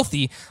stay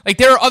healthy. Like,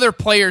 there are other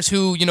players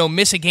who,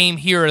 miss a game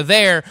here or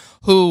there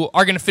who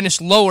are going to finish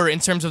lower in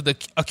terms of the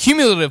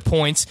accumulative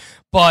points.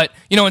 But,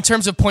 in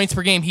terms of points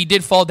per game, he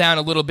did fall down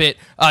a little bit,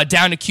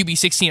 down to QB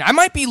 16. I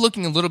might be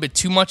looking a little bit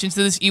too much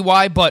into this,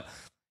 EY, but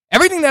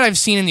everything that I've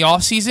seen in the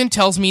offseason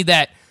tells me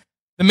that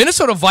the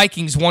Minnesota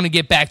Vikings want to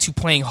get back to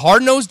playing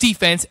hard-nosed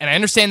defense, and I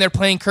understand they're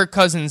paying Kirk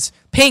Cousins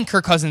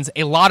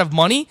a lot of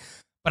money,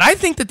 but I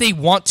think that they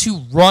want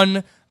to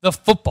run the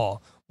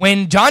football.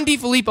 When John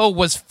DeFilippo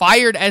was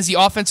fired as the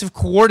offensive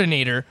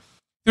coordinator,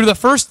 through the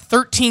first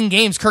 13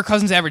 games, Kirk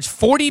Cousins averaged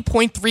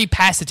 40.3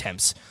 pass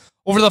attempts.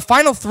 Over the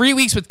final 3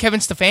 weeks with Kevin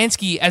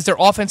Stefanski as their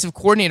offensive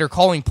coordinator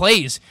calling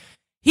plays,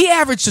 he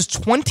averaged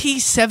just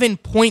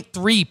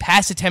 27.3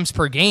 pass attempts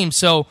per game.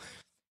 So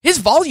his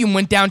volume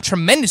went down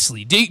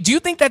tremendously. Do you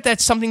think that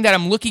that's something that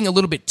I'm looking a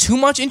little bit too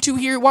much into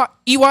here,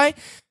 EY?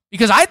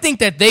 Because I think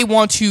that they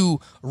want to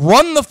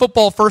run the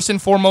football first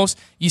and foremost.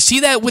 You see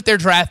that with their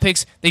draft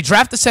picks. They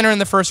draft the center in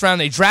the first round.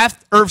 They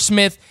draft Irv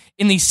Smith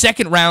in the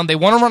second round. They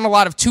want to run a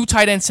lot of 2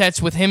 tight end sets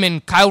with him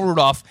and Kyle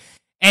Rudolph.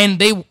 and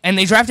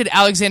they drafted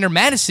Alexander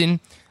Mattison,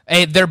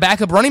 their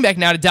backup running back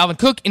now, to Dalvin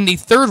Cook in the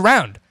 3rd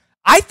round.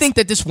 I think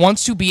that this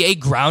wants to be a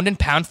ground and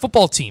pound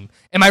football team.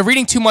 Am I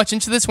reading too much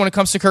into this when it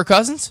comes to Kirk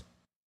Cousins?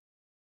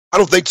 I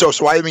don't think so.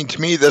 So, I mean,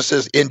 to me, this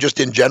is in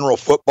general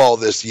football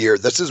this year,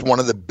 this is one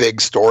of the big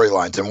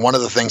storylines. And one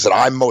of the things that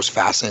I'm most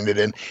fascinated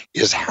in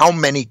is how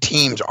many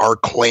teams are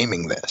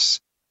claiming this.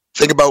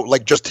 Think about,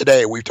 like, just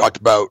today, we've talked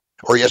about,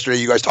 or yesterday,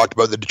 you guys talked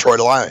about the Detroit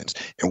Lions,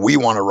 and we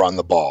want to run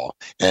the ball.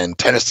 And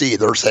Tennessee,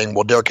 they're saying,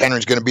 well, Derrick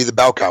Henry's going to be the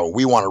bell cow.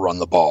 We want to run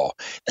the ball.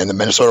 And the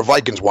Minnesota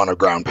Vikings want a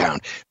ground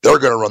pound. They're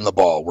going to run the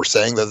ball. We're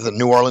saying that the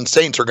New Orleans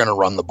Saints are going to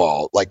run the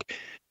ball. Like,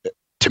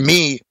 to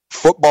me,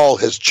 football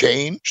has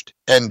changed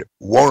and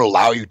won't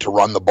allow you to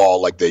run the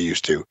ball like they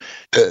used to.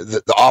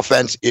 The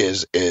offense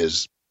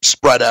is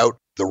spread out.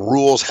 The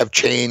rules have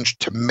changed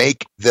to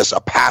make this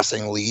a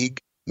passing league,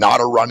 not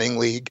a running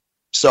league.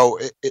 So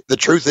the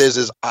truth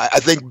is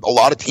I think a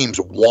lot of teams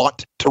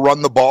want to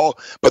run the ball,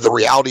 but the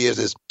reality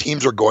is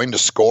teams are going to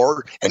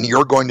score, and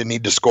you're going to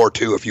need to score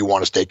too if you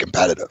want to stay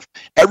competitive.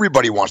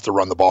 Everybody wants to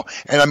run the ball.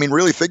 And I mean,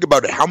 really think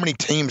about it. How many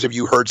teams have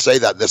you heard say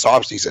that this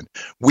offseason?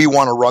 We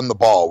want to run the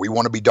ball. We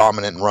want to be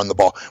dominant and run the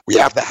ball. We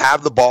have to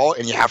have the ball,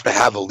 and you have to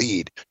have a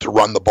lead to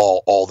run the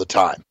ball all the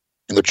time.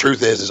 And the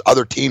truth is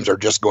other teams are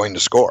just going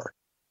to score.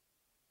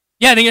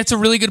 Yeah, I think that's a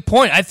really good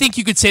point. I think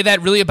you could say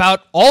that really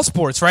about all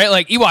sports, right?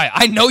 Like, EY,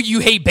 I know you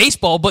hate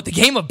baseball, but the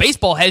game of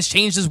baseball has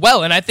changed as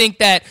well. And I think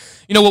that,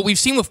 what we've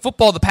seen with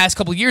football the past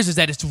couple of years is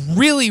that it's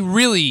really,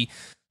 really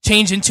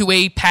changed into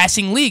a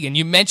passing league. And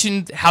you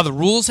mentioned how the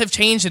rules have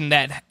changed and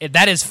that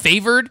has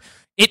favored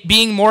it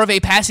being more of a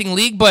passing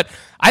league. But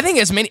I think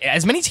as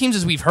many teams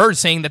as we've heard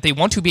saying that they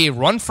want to be a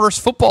run-first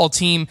football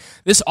team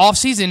this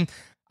offseason,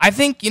 I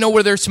think,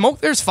 where there's smoke,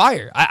 there's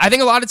fire. I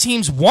think a lot of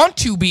teams want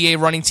to be a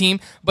running team,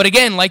 but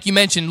again, like you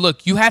mentioned,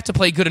 look, you have to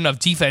play good enough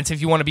defense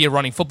if you want to be a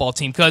running football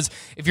team, because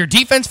if your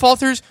defense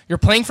falters, you're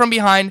playing from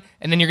behind,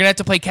 and then you're going to have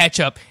to play catch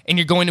up, and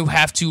you're going to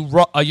have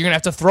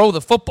to throw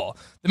the football.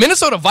 The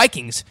Minnesota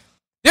Vikings,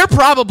 they're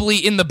probably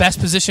in the best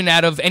position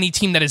out of any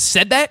team that has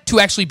said that to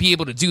actually be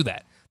able to do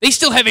that. They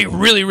still have a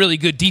really, really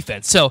good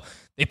defense, so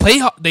they play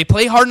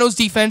hard-nosed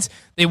defense.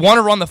 They want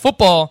to run the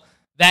football.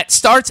 That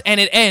starts and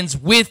it ends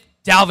with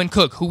Dalvin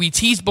Cook, who we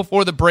teased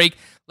before the break.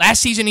 Last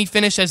season, he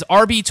finished as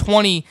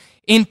RB20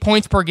 in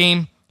points per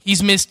game.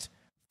 He's missed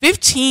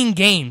 15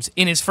 games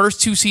in his first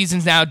 2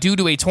 seasons now due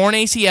to a torn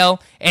ACL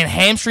and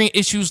hamstring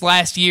issues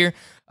last year.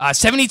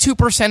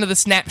 72% of the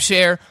snap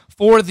share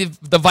for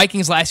the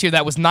Vikings last year.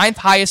 That was 9th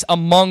highest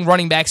among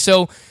running backs.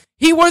 So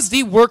he was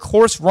the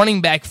workhorse running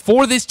back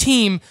for this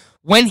team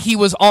when he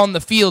was on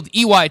the field.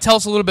 EY, tell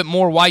us a little bit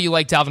more why you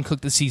like Dalvin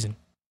Cook this season.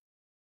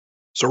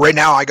 So right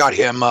now I got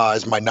him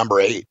as my number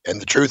 8.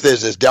 And the truth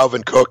is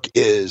Dalvin Cook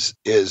is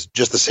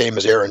just the same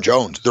as Aaron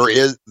Jones. There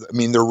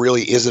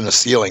really isn't a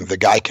ceiling. The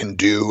guy can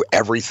do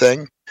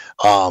everything.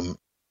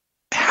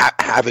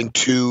 Having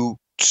 2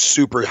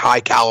 super high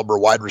caliber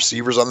wide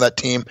receivers on that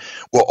team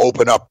will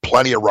open up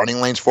plenty of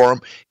running lanes for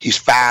him. He's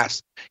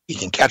fast. He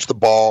can catch the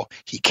ball.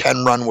 He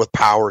can run with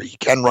power. He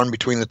can run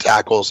between the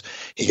tackles.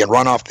 He can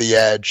run off the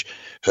edge,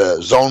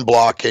 zone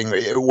blocking,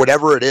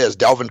 whatever it is,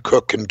 Dalvin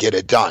Cook can get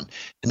it done.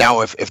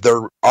 Now, if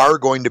there are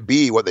going to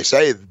be what they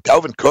say,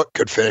 Dalvin Cook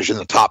could finish in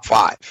the top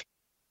 5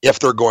 if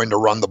they're going to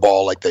run the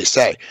ball like they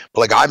say.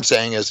 But like I'm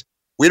saying is,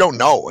 we don't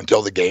know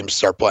until the games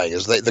start playing.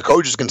 The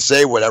coaches can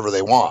say whatever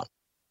they want.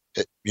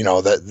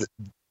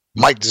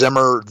 Mike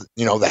Zimmer,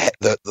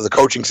 the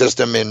coaching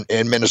system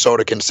in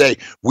Minnesota can say,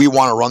 we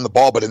want to run the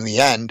ball, but in the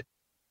end,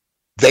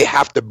 they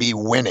have to be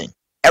winning.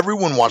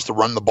 Everyone wants to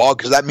run the ball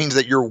because that means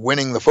that you're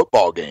winning the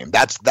football game.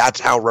 That's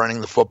how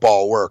running the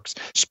football works,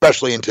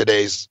 especially in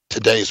today's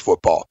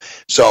football.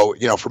 So,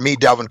 for me,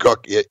 Dalvin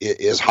Cook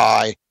is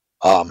high,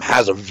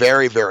 has a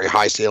very, very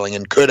high ceiling,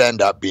 and could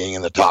end up being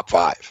in the top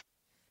 5.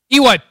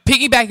 EY,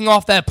 piggybacking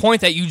off that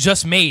point that you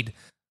just made,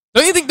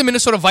 don't you think the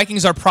Minnesota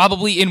Vikings are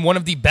probably in one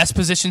of the best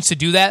positions to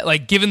do that?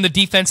 Like, given the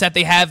defense that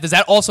they have, does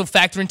that also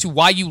factor into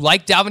why you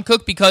like Dalvin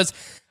Cook? Because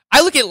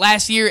I look at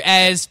last year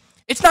as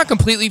it's not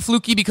completely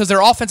fluky because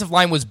their offensive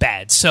line was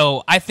bad.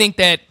 So I think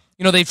that,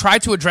 they've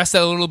tried to address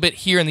that a little bit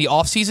here in the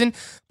offseason.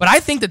 But I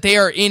think that they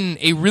are in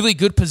a really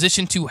good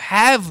position to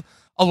have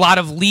a lot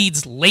of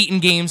leads late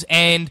in games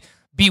and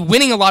be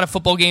winning a lot of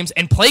football games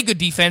and play good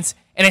defense.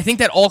 And I think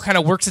that all kind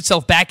of works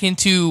itself back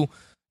into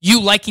you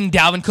liking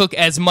Dalvin Cook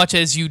as much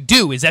as you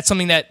do. Is that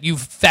something that you've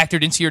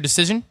factored into your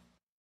decision?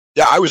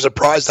 Yeah, I was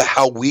surprised at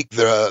how weak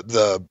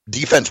the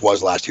defense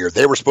was last year.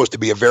 They were supposed to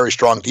be a very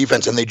strong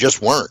defense, and they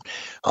just weren't.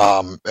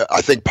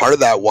 I think part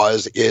of that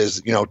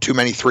is too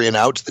many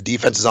 3-and-outs. The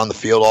defense is on the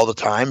field all the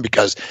time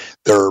because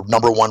their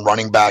number 1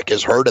 running back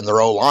is hurt, and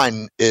their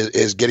O-line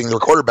is getting their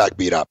quarterback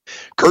beat up.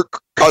 Kirk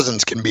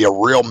Cousins can be a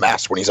real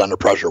mess when he's under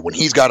pressure. When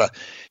he's got to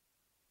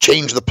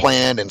change the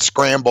plan and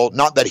scramble,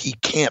 not that he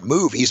can't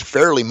move. He's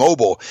fairly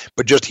mobile,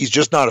 but he's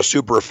just not a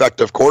super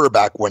effective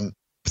quarterback when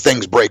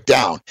things break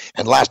down.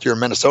 And last year in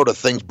Minnesota,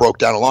 things broke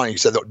down a lot. He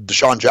said that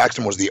Deshaun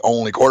Jackson was the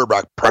only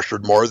quarterback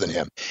pressured more than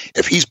him.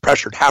 If he's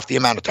pressured half the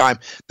amount of time,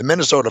 the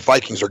Minnesota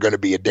Vikings are going to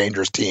be a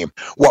dangerous team.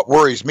 What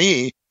worries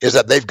me is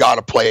that they've got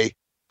to play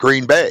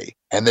Green Bay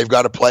and they've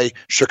got to play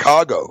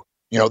Chicago.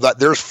 That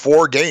there's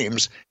 4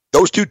 games.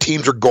 Those 2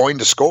 teams are going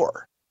to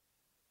score.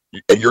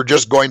 And you're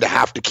just going to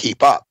have to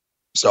keep up.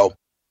 So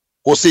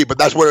we'll see. But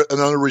that's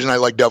another reason I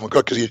like Dalvin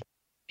Cook, because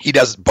he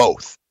does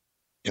both.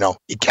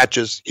 He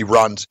catches, he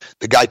runs.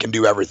 The guy can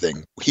do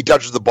everything. He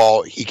touches the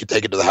ball, he can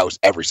take it to the house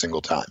every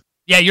single time.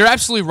 Yeah, you're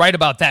absolutely right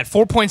about that.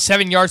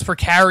 4.7 yards per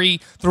carry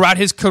throughout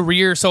his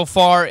career so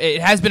far.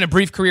 It has been a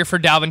brief career for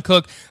Dalvin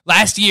Cook.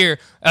 Last year,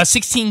 a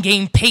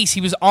 16-game pace.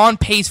 He was on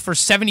pace for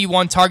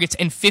 71 targets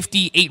and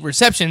 58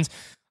 receptions.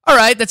 All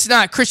right, that's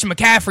not Christian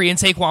McCaffrey and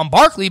Saquon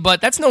Barkley,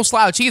 but that's no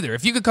slouch either.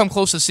 If you could come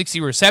close to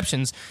 60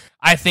 receptions,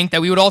 I think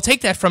that we would all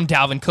take that from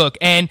Dalvin Cook.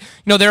 And,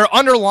 there are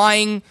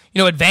underlying,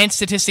 advanced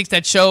statistics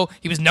that show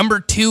he was number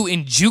 2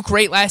 in juke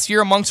rate last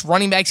year amongst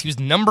running backs. He was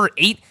number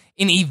 8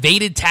 in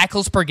evaded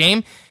tackles per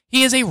game.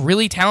 He is a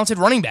really talented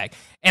running back.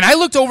 And I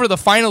looked over the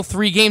final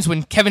 3 games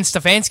when Kevin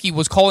Stefanski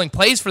was calling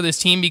plays for this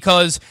team,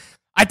 because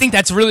I think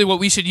that's really what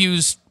we should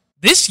use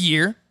this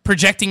year,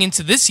 projecting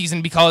into this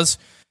season, because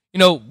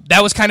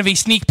that was kind of a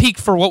sneak peek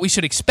for what we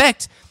should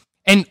expect.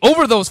 And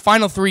over those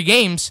final 3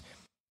 games,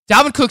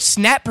 Dalvin Cook's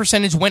snap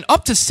percentage went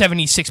up to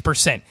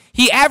 76%.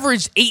 He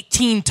averaged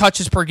 18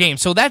 touches per game.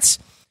 So that's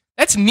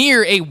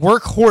near a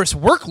workhorse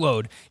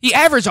workload. He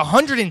averaged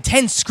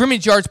 110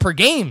 scrimmage yards per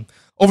game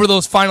over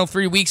those final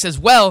 3 weeks as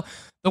well.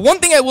 The one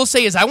thing I will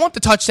say is I want the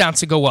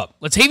touchdowns to go up.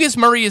 Latavius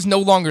Murray is no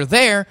longer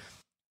there.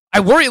 I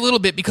worry a little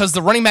bit because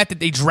the running back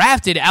that they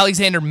drafted,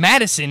 Alexander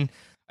Mattison,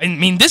 I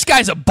mean, this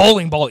guy's a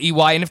bowling ball,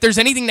 EY, and if there's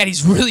anything that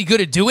he's really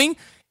good at doing,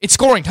 it's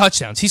scoring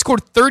touchdowns. He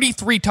scored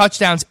 33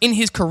 touchdowns in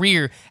his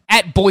career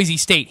at Boise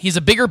State. He's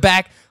a bigger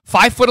back,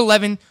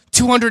 5'11",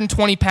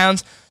 220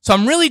 pounds, so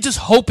I'm really just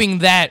hoping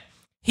that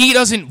he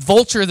doesn't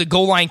vulture the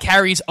goal line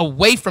carries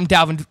away from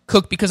Dalvin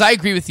Cook, because I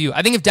agree with you.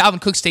 I think if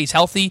Dalvin Cook stays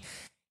healthy,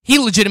 he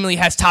legitimately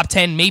has top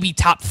 10, maybe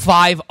top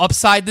 5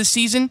 upside this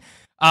season,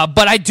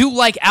 but I do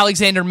like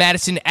Alexander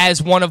Mattison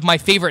as one of my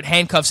favorite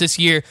handcuffs this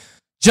year,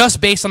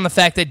 just based on the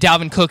fact that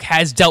Dalvin Cook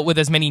has dealt with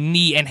as many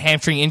knee and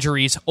hamstring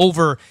injuries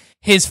over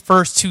his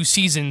first 2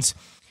 seasons.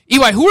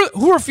 EY,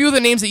 who are a few of the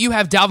names that you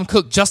have Dalvin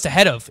Cook just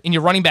ahead of in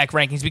your running back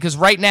rankings? Because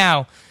right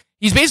now,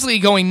 he's basically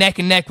going neck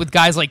and neck with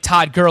guys like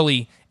Todd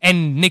Gurley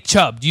and Nick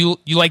Chubb. Do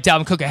you like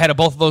Dalvin Cook ahead of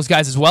both of those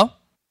guys as well?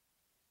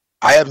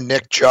 I have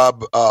Nick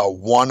Chubb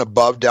 1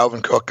 above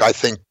Dalvin Cook. I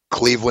think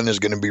Cleveland is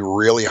going to be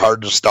really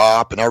hard to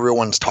stop, and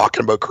everyone's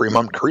talking about Kareem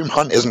Hunt. Kareem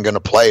Hunt isn't going to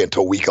play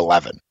until week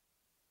 11.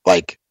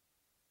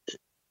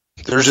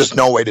 There's just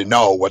no way to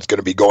know what's going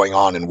to be going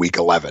on in week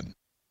 11.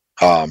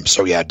 I'm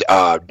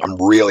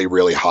really,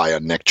 really high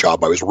on Nick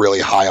Chubb. I was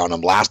really high on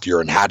him last year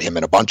and had him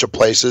in a bunch of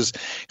places,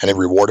 and it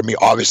rewarded me.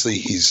 Obviously,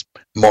 he's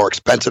more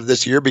expensive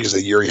this year because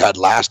of the year he had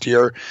last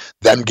year.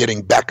 Them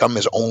getting Beckham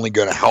is only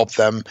going to help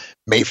them.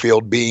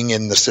 Mayfield being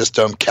in the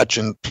system,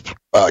 Kitchens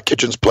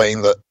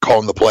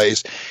calling the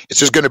plays. It's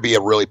just going to be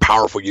a really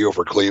powerful year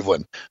for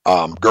Cleveland.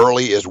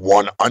 Gurley is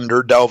 1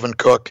 under Dalvin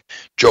Cook.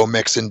 Joe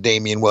Mixon,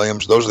 Damian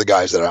Williams, those are the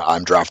guys that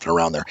I'm drafting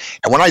around there.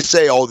 And when I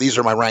say, these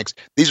are my ranks,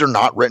 these are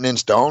not written in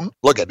stone.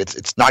 Look at it,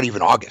 it's not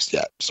even August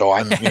yet. So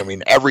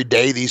every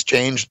day these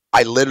change.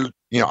 I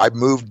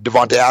moved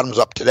Devontae Adams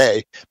up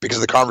today because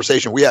of the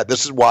conversation we had.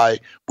 This is why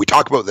we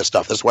talk about this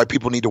stuff. This is why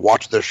people need to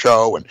watch this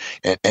show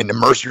and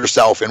immerse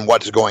yourself in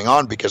what is going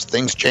on, because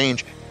things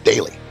change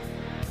daily.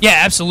 Yeah,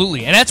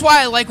 absolutely. And that's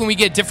why I like when we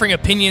get differing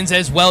opinions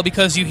as well,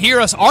 because you hear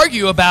us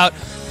argue about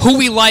who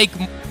we like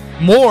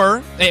more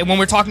when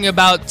we're talking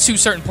about 2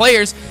 certain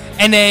players.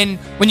 And then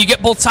when you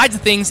get both sides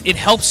of things, it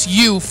helps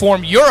you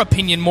form your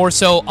opinion more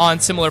so on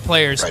similar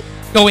players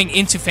going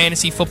into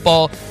fantasy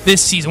football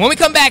this season. When we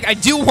come back, I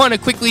do want to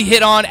quickly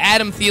hit on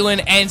Adam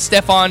Thielen and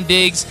Stephon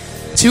Diggs,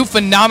 2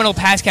 phenomenal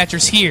pass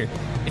catchers here.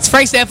 It's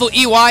Frank Stanfield,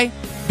 EY,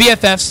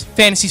 BFF's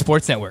Fantasy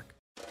Sports Network.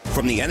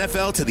 From the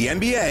NFL to the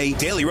NBA,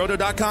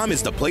 DailyRoto.com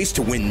is the place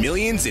to win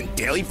millions in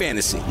daily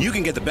fantasy. You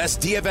can get the best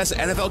DFS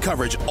NFL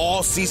coverage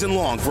all season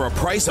long for a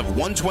price of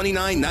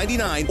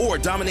 $129.99, or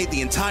dominate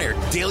the entire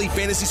daily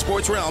fantasy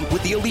sports realm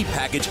with the Elite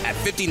Package at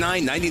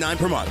 $59.99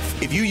 per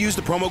month. If you use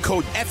the promo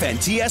code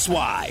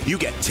FNTSY, you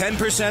get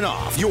 10%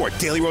 off your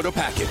Daily Roto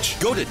package.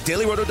 Go to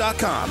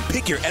DailyRoto.com,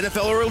 pick your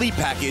NFL or Elite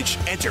Package,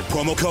 enter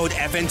promo code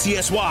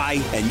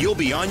FNTSY, and you'll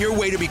be on your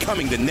way to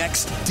becoming the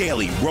next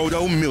Daily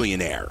Roto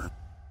millionaire.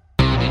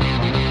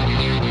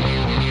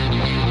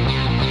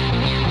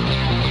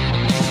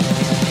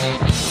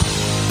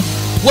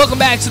 Welcome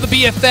back to the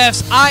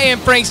BFFs. I am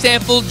Frank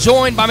Stanfield,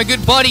 joined by my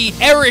good buddy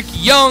Eric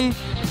Young.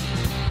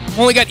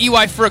 Only got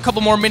EY for a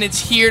couple more minutes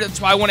here. That's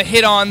why I want to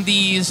hit on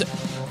these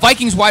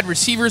Vikings wide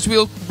receivers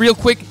real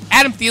quick.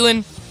 Adam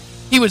Thielen,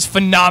 he was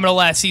phenomenal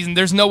last season.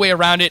 There's no way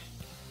around it.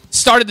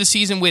 Started the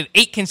season with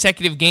 8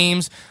 consecutive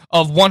games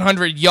of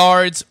 100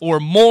 yards or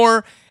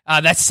more.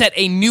 That set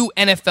a new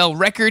NFL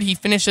record. He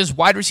finishes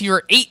wide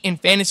receiver 8 in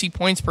fantasy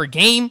points per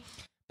game.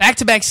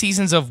 back-to-back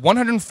seasons of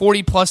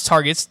 140-plus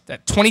targets,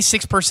 that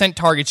 26%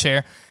 target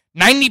share,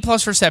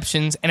 90-plus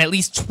receptions, and at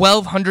least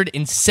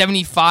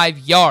 1,275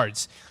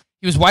 yards.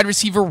 He was wide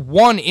receiver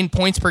 1 in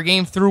points per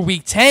game through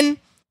Week 10.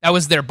 That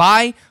was their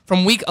bye.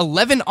 From Week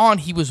 11 on,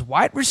 he was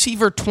wide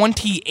receiver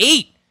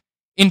 28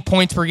 in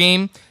points per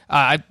game.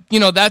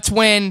 That's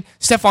when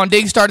Stephon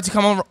Diggs started to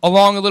come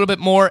along a little bit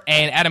more,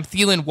 and Adam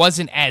Thielen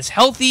wasn't as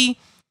healthy.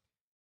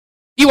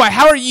 EY,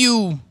 how are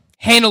you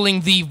handling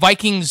the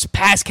Vikings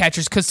pass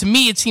catchers? Because to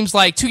me, it seems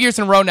like 2 years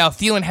in a row now,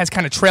 Thielen has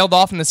kind of trailed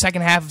off in the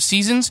second half of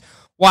seasons,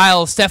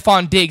 while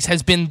Stephon Diggs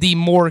has been the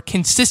more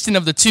consistent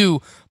of the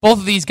two. Both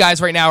of these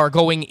guys right now are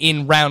going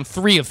in round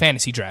 3 of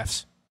fantasy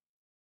drafts.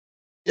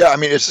 Yeah, I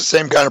mean, it's the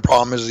same kind of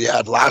problem as he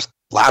had last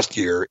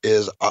year.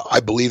 Is I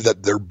believe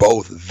that they're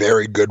both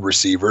very good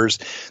receivers.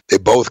 They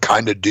both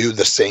kind of do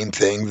the same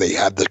thing. They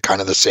have the kind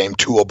of the same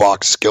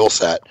toolbox skill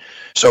set.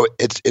 So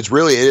it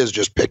really is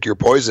just pick your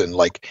poison.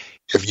 Like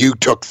if you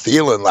took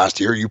Thielen last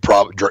year,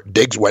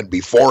 Diggs went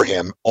before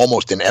him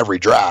almost in every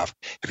draft.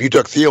 If you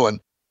took Thielen,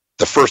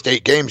 the first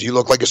 8 games, you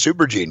look like a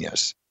super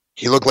genius.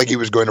 He looked like he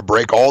was going to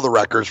break all the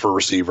records for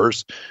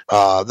receivers.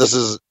 This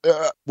is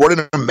what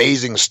an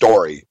amazing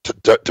story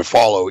to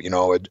follow.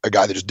 A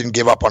guy that just didn't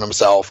give up on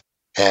himself,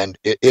 and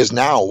it is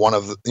now one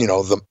of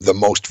the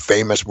most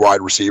famous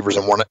wide receivers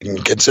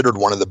and considered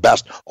one of the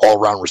best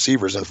all-around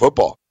receivers in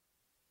football.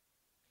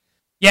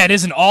 Yeah, it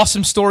is an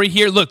awesome story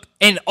here. Look,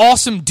 an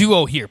awesome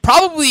duo here.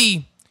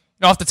 Probably,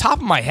 off the top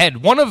of my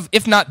head, one of,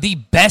 if not the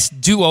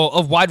best duo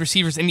of wide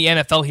receivers in the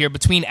NFL here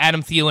between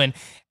Adam Thielen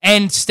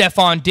and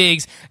Stephon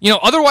Diggs.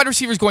 Other wide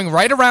receivers going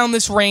right around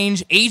this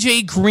range,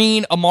 AJ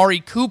Green, Amari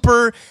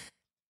Cooper.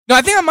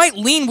 I think I might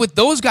lean with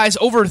those guys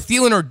over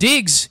Thielen or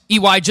Diggs,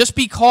 EY, just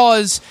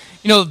because,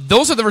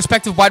 those are the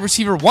respective wide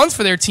receiver ones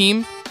for their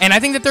team, and I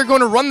think that they're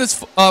going to run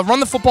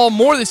the football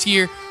more this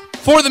year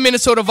for the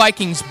Minnesota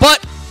Vikings.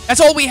 But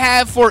that's all we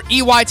have for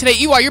EY today.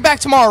 EY, you're back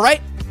tomorrow,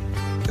 right?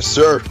 Yes,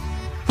 sir.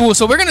 Cool,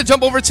 so we're going to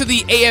jump over to the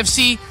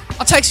AFC.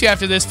 I'll text you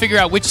after this, figure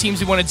out which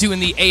teams we want to do in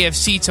the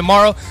AFC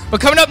tomorrow.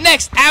 But coming up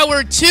next,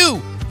 hour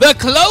 2, the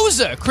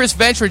closer, Chris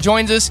Ventura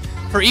joins us.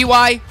 For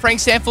EY, Frank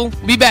Stanfield,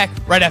 we'll be back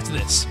right after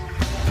this.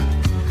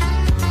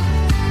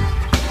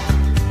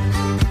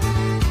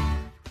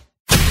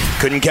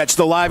 Couldn't catch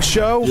the live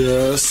show?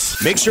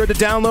 Yes. Make sure to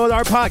download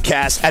our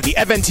podcast at the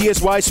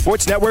FNTSY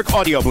Sports Network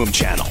Audio Boom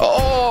channel.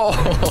 Oh,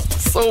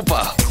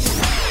 super.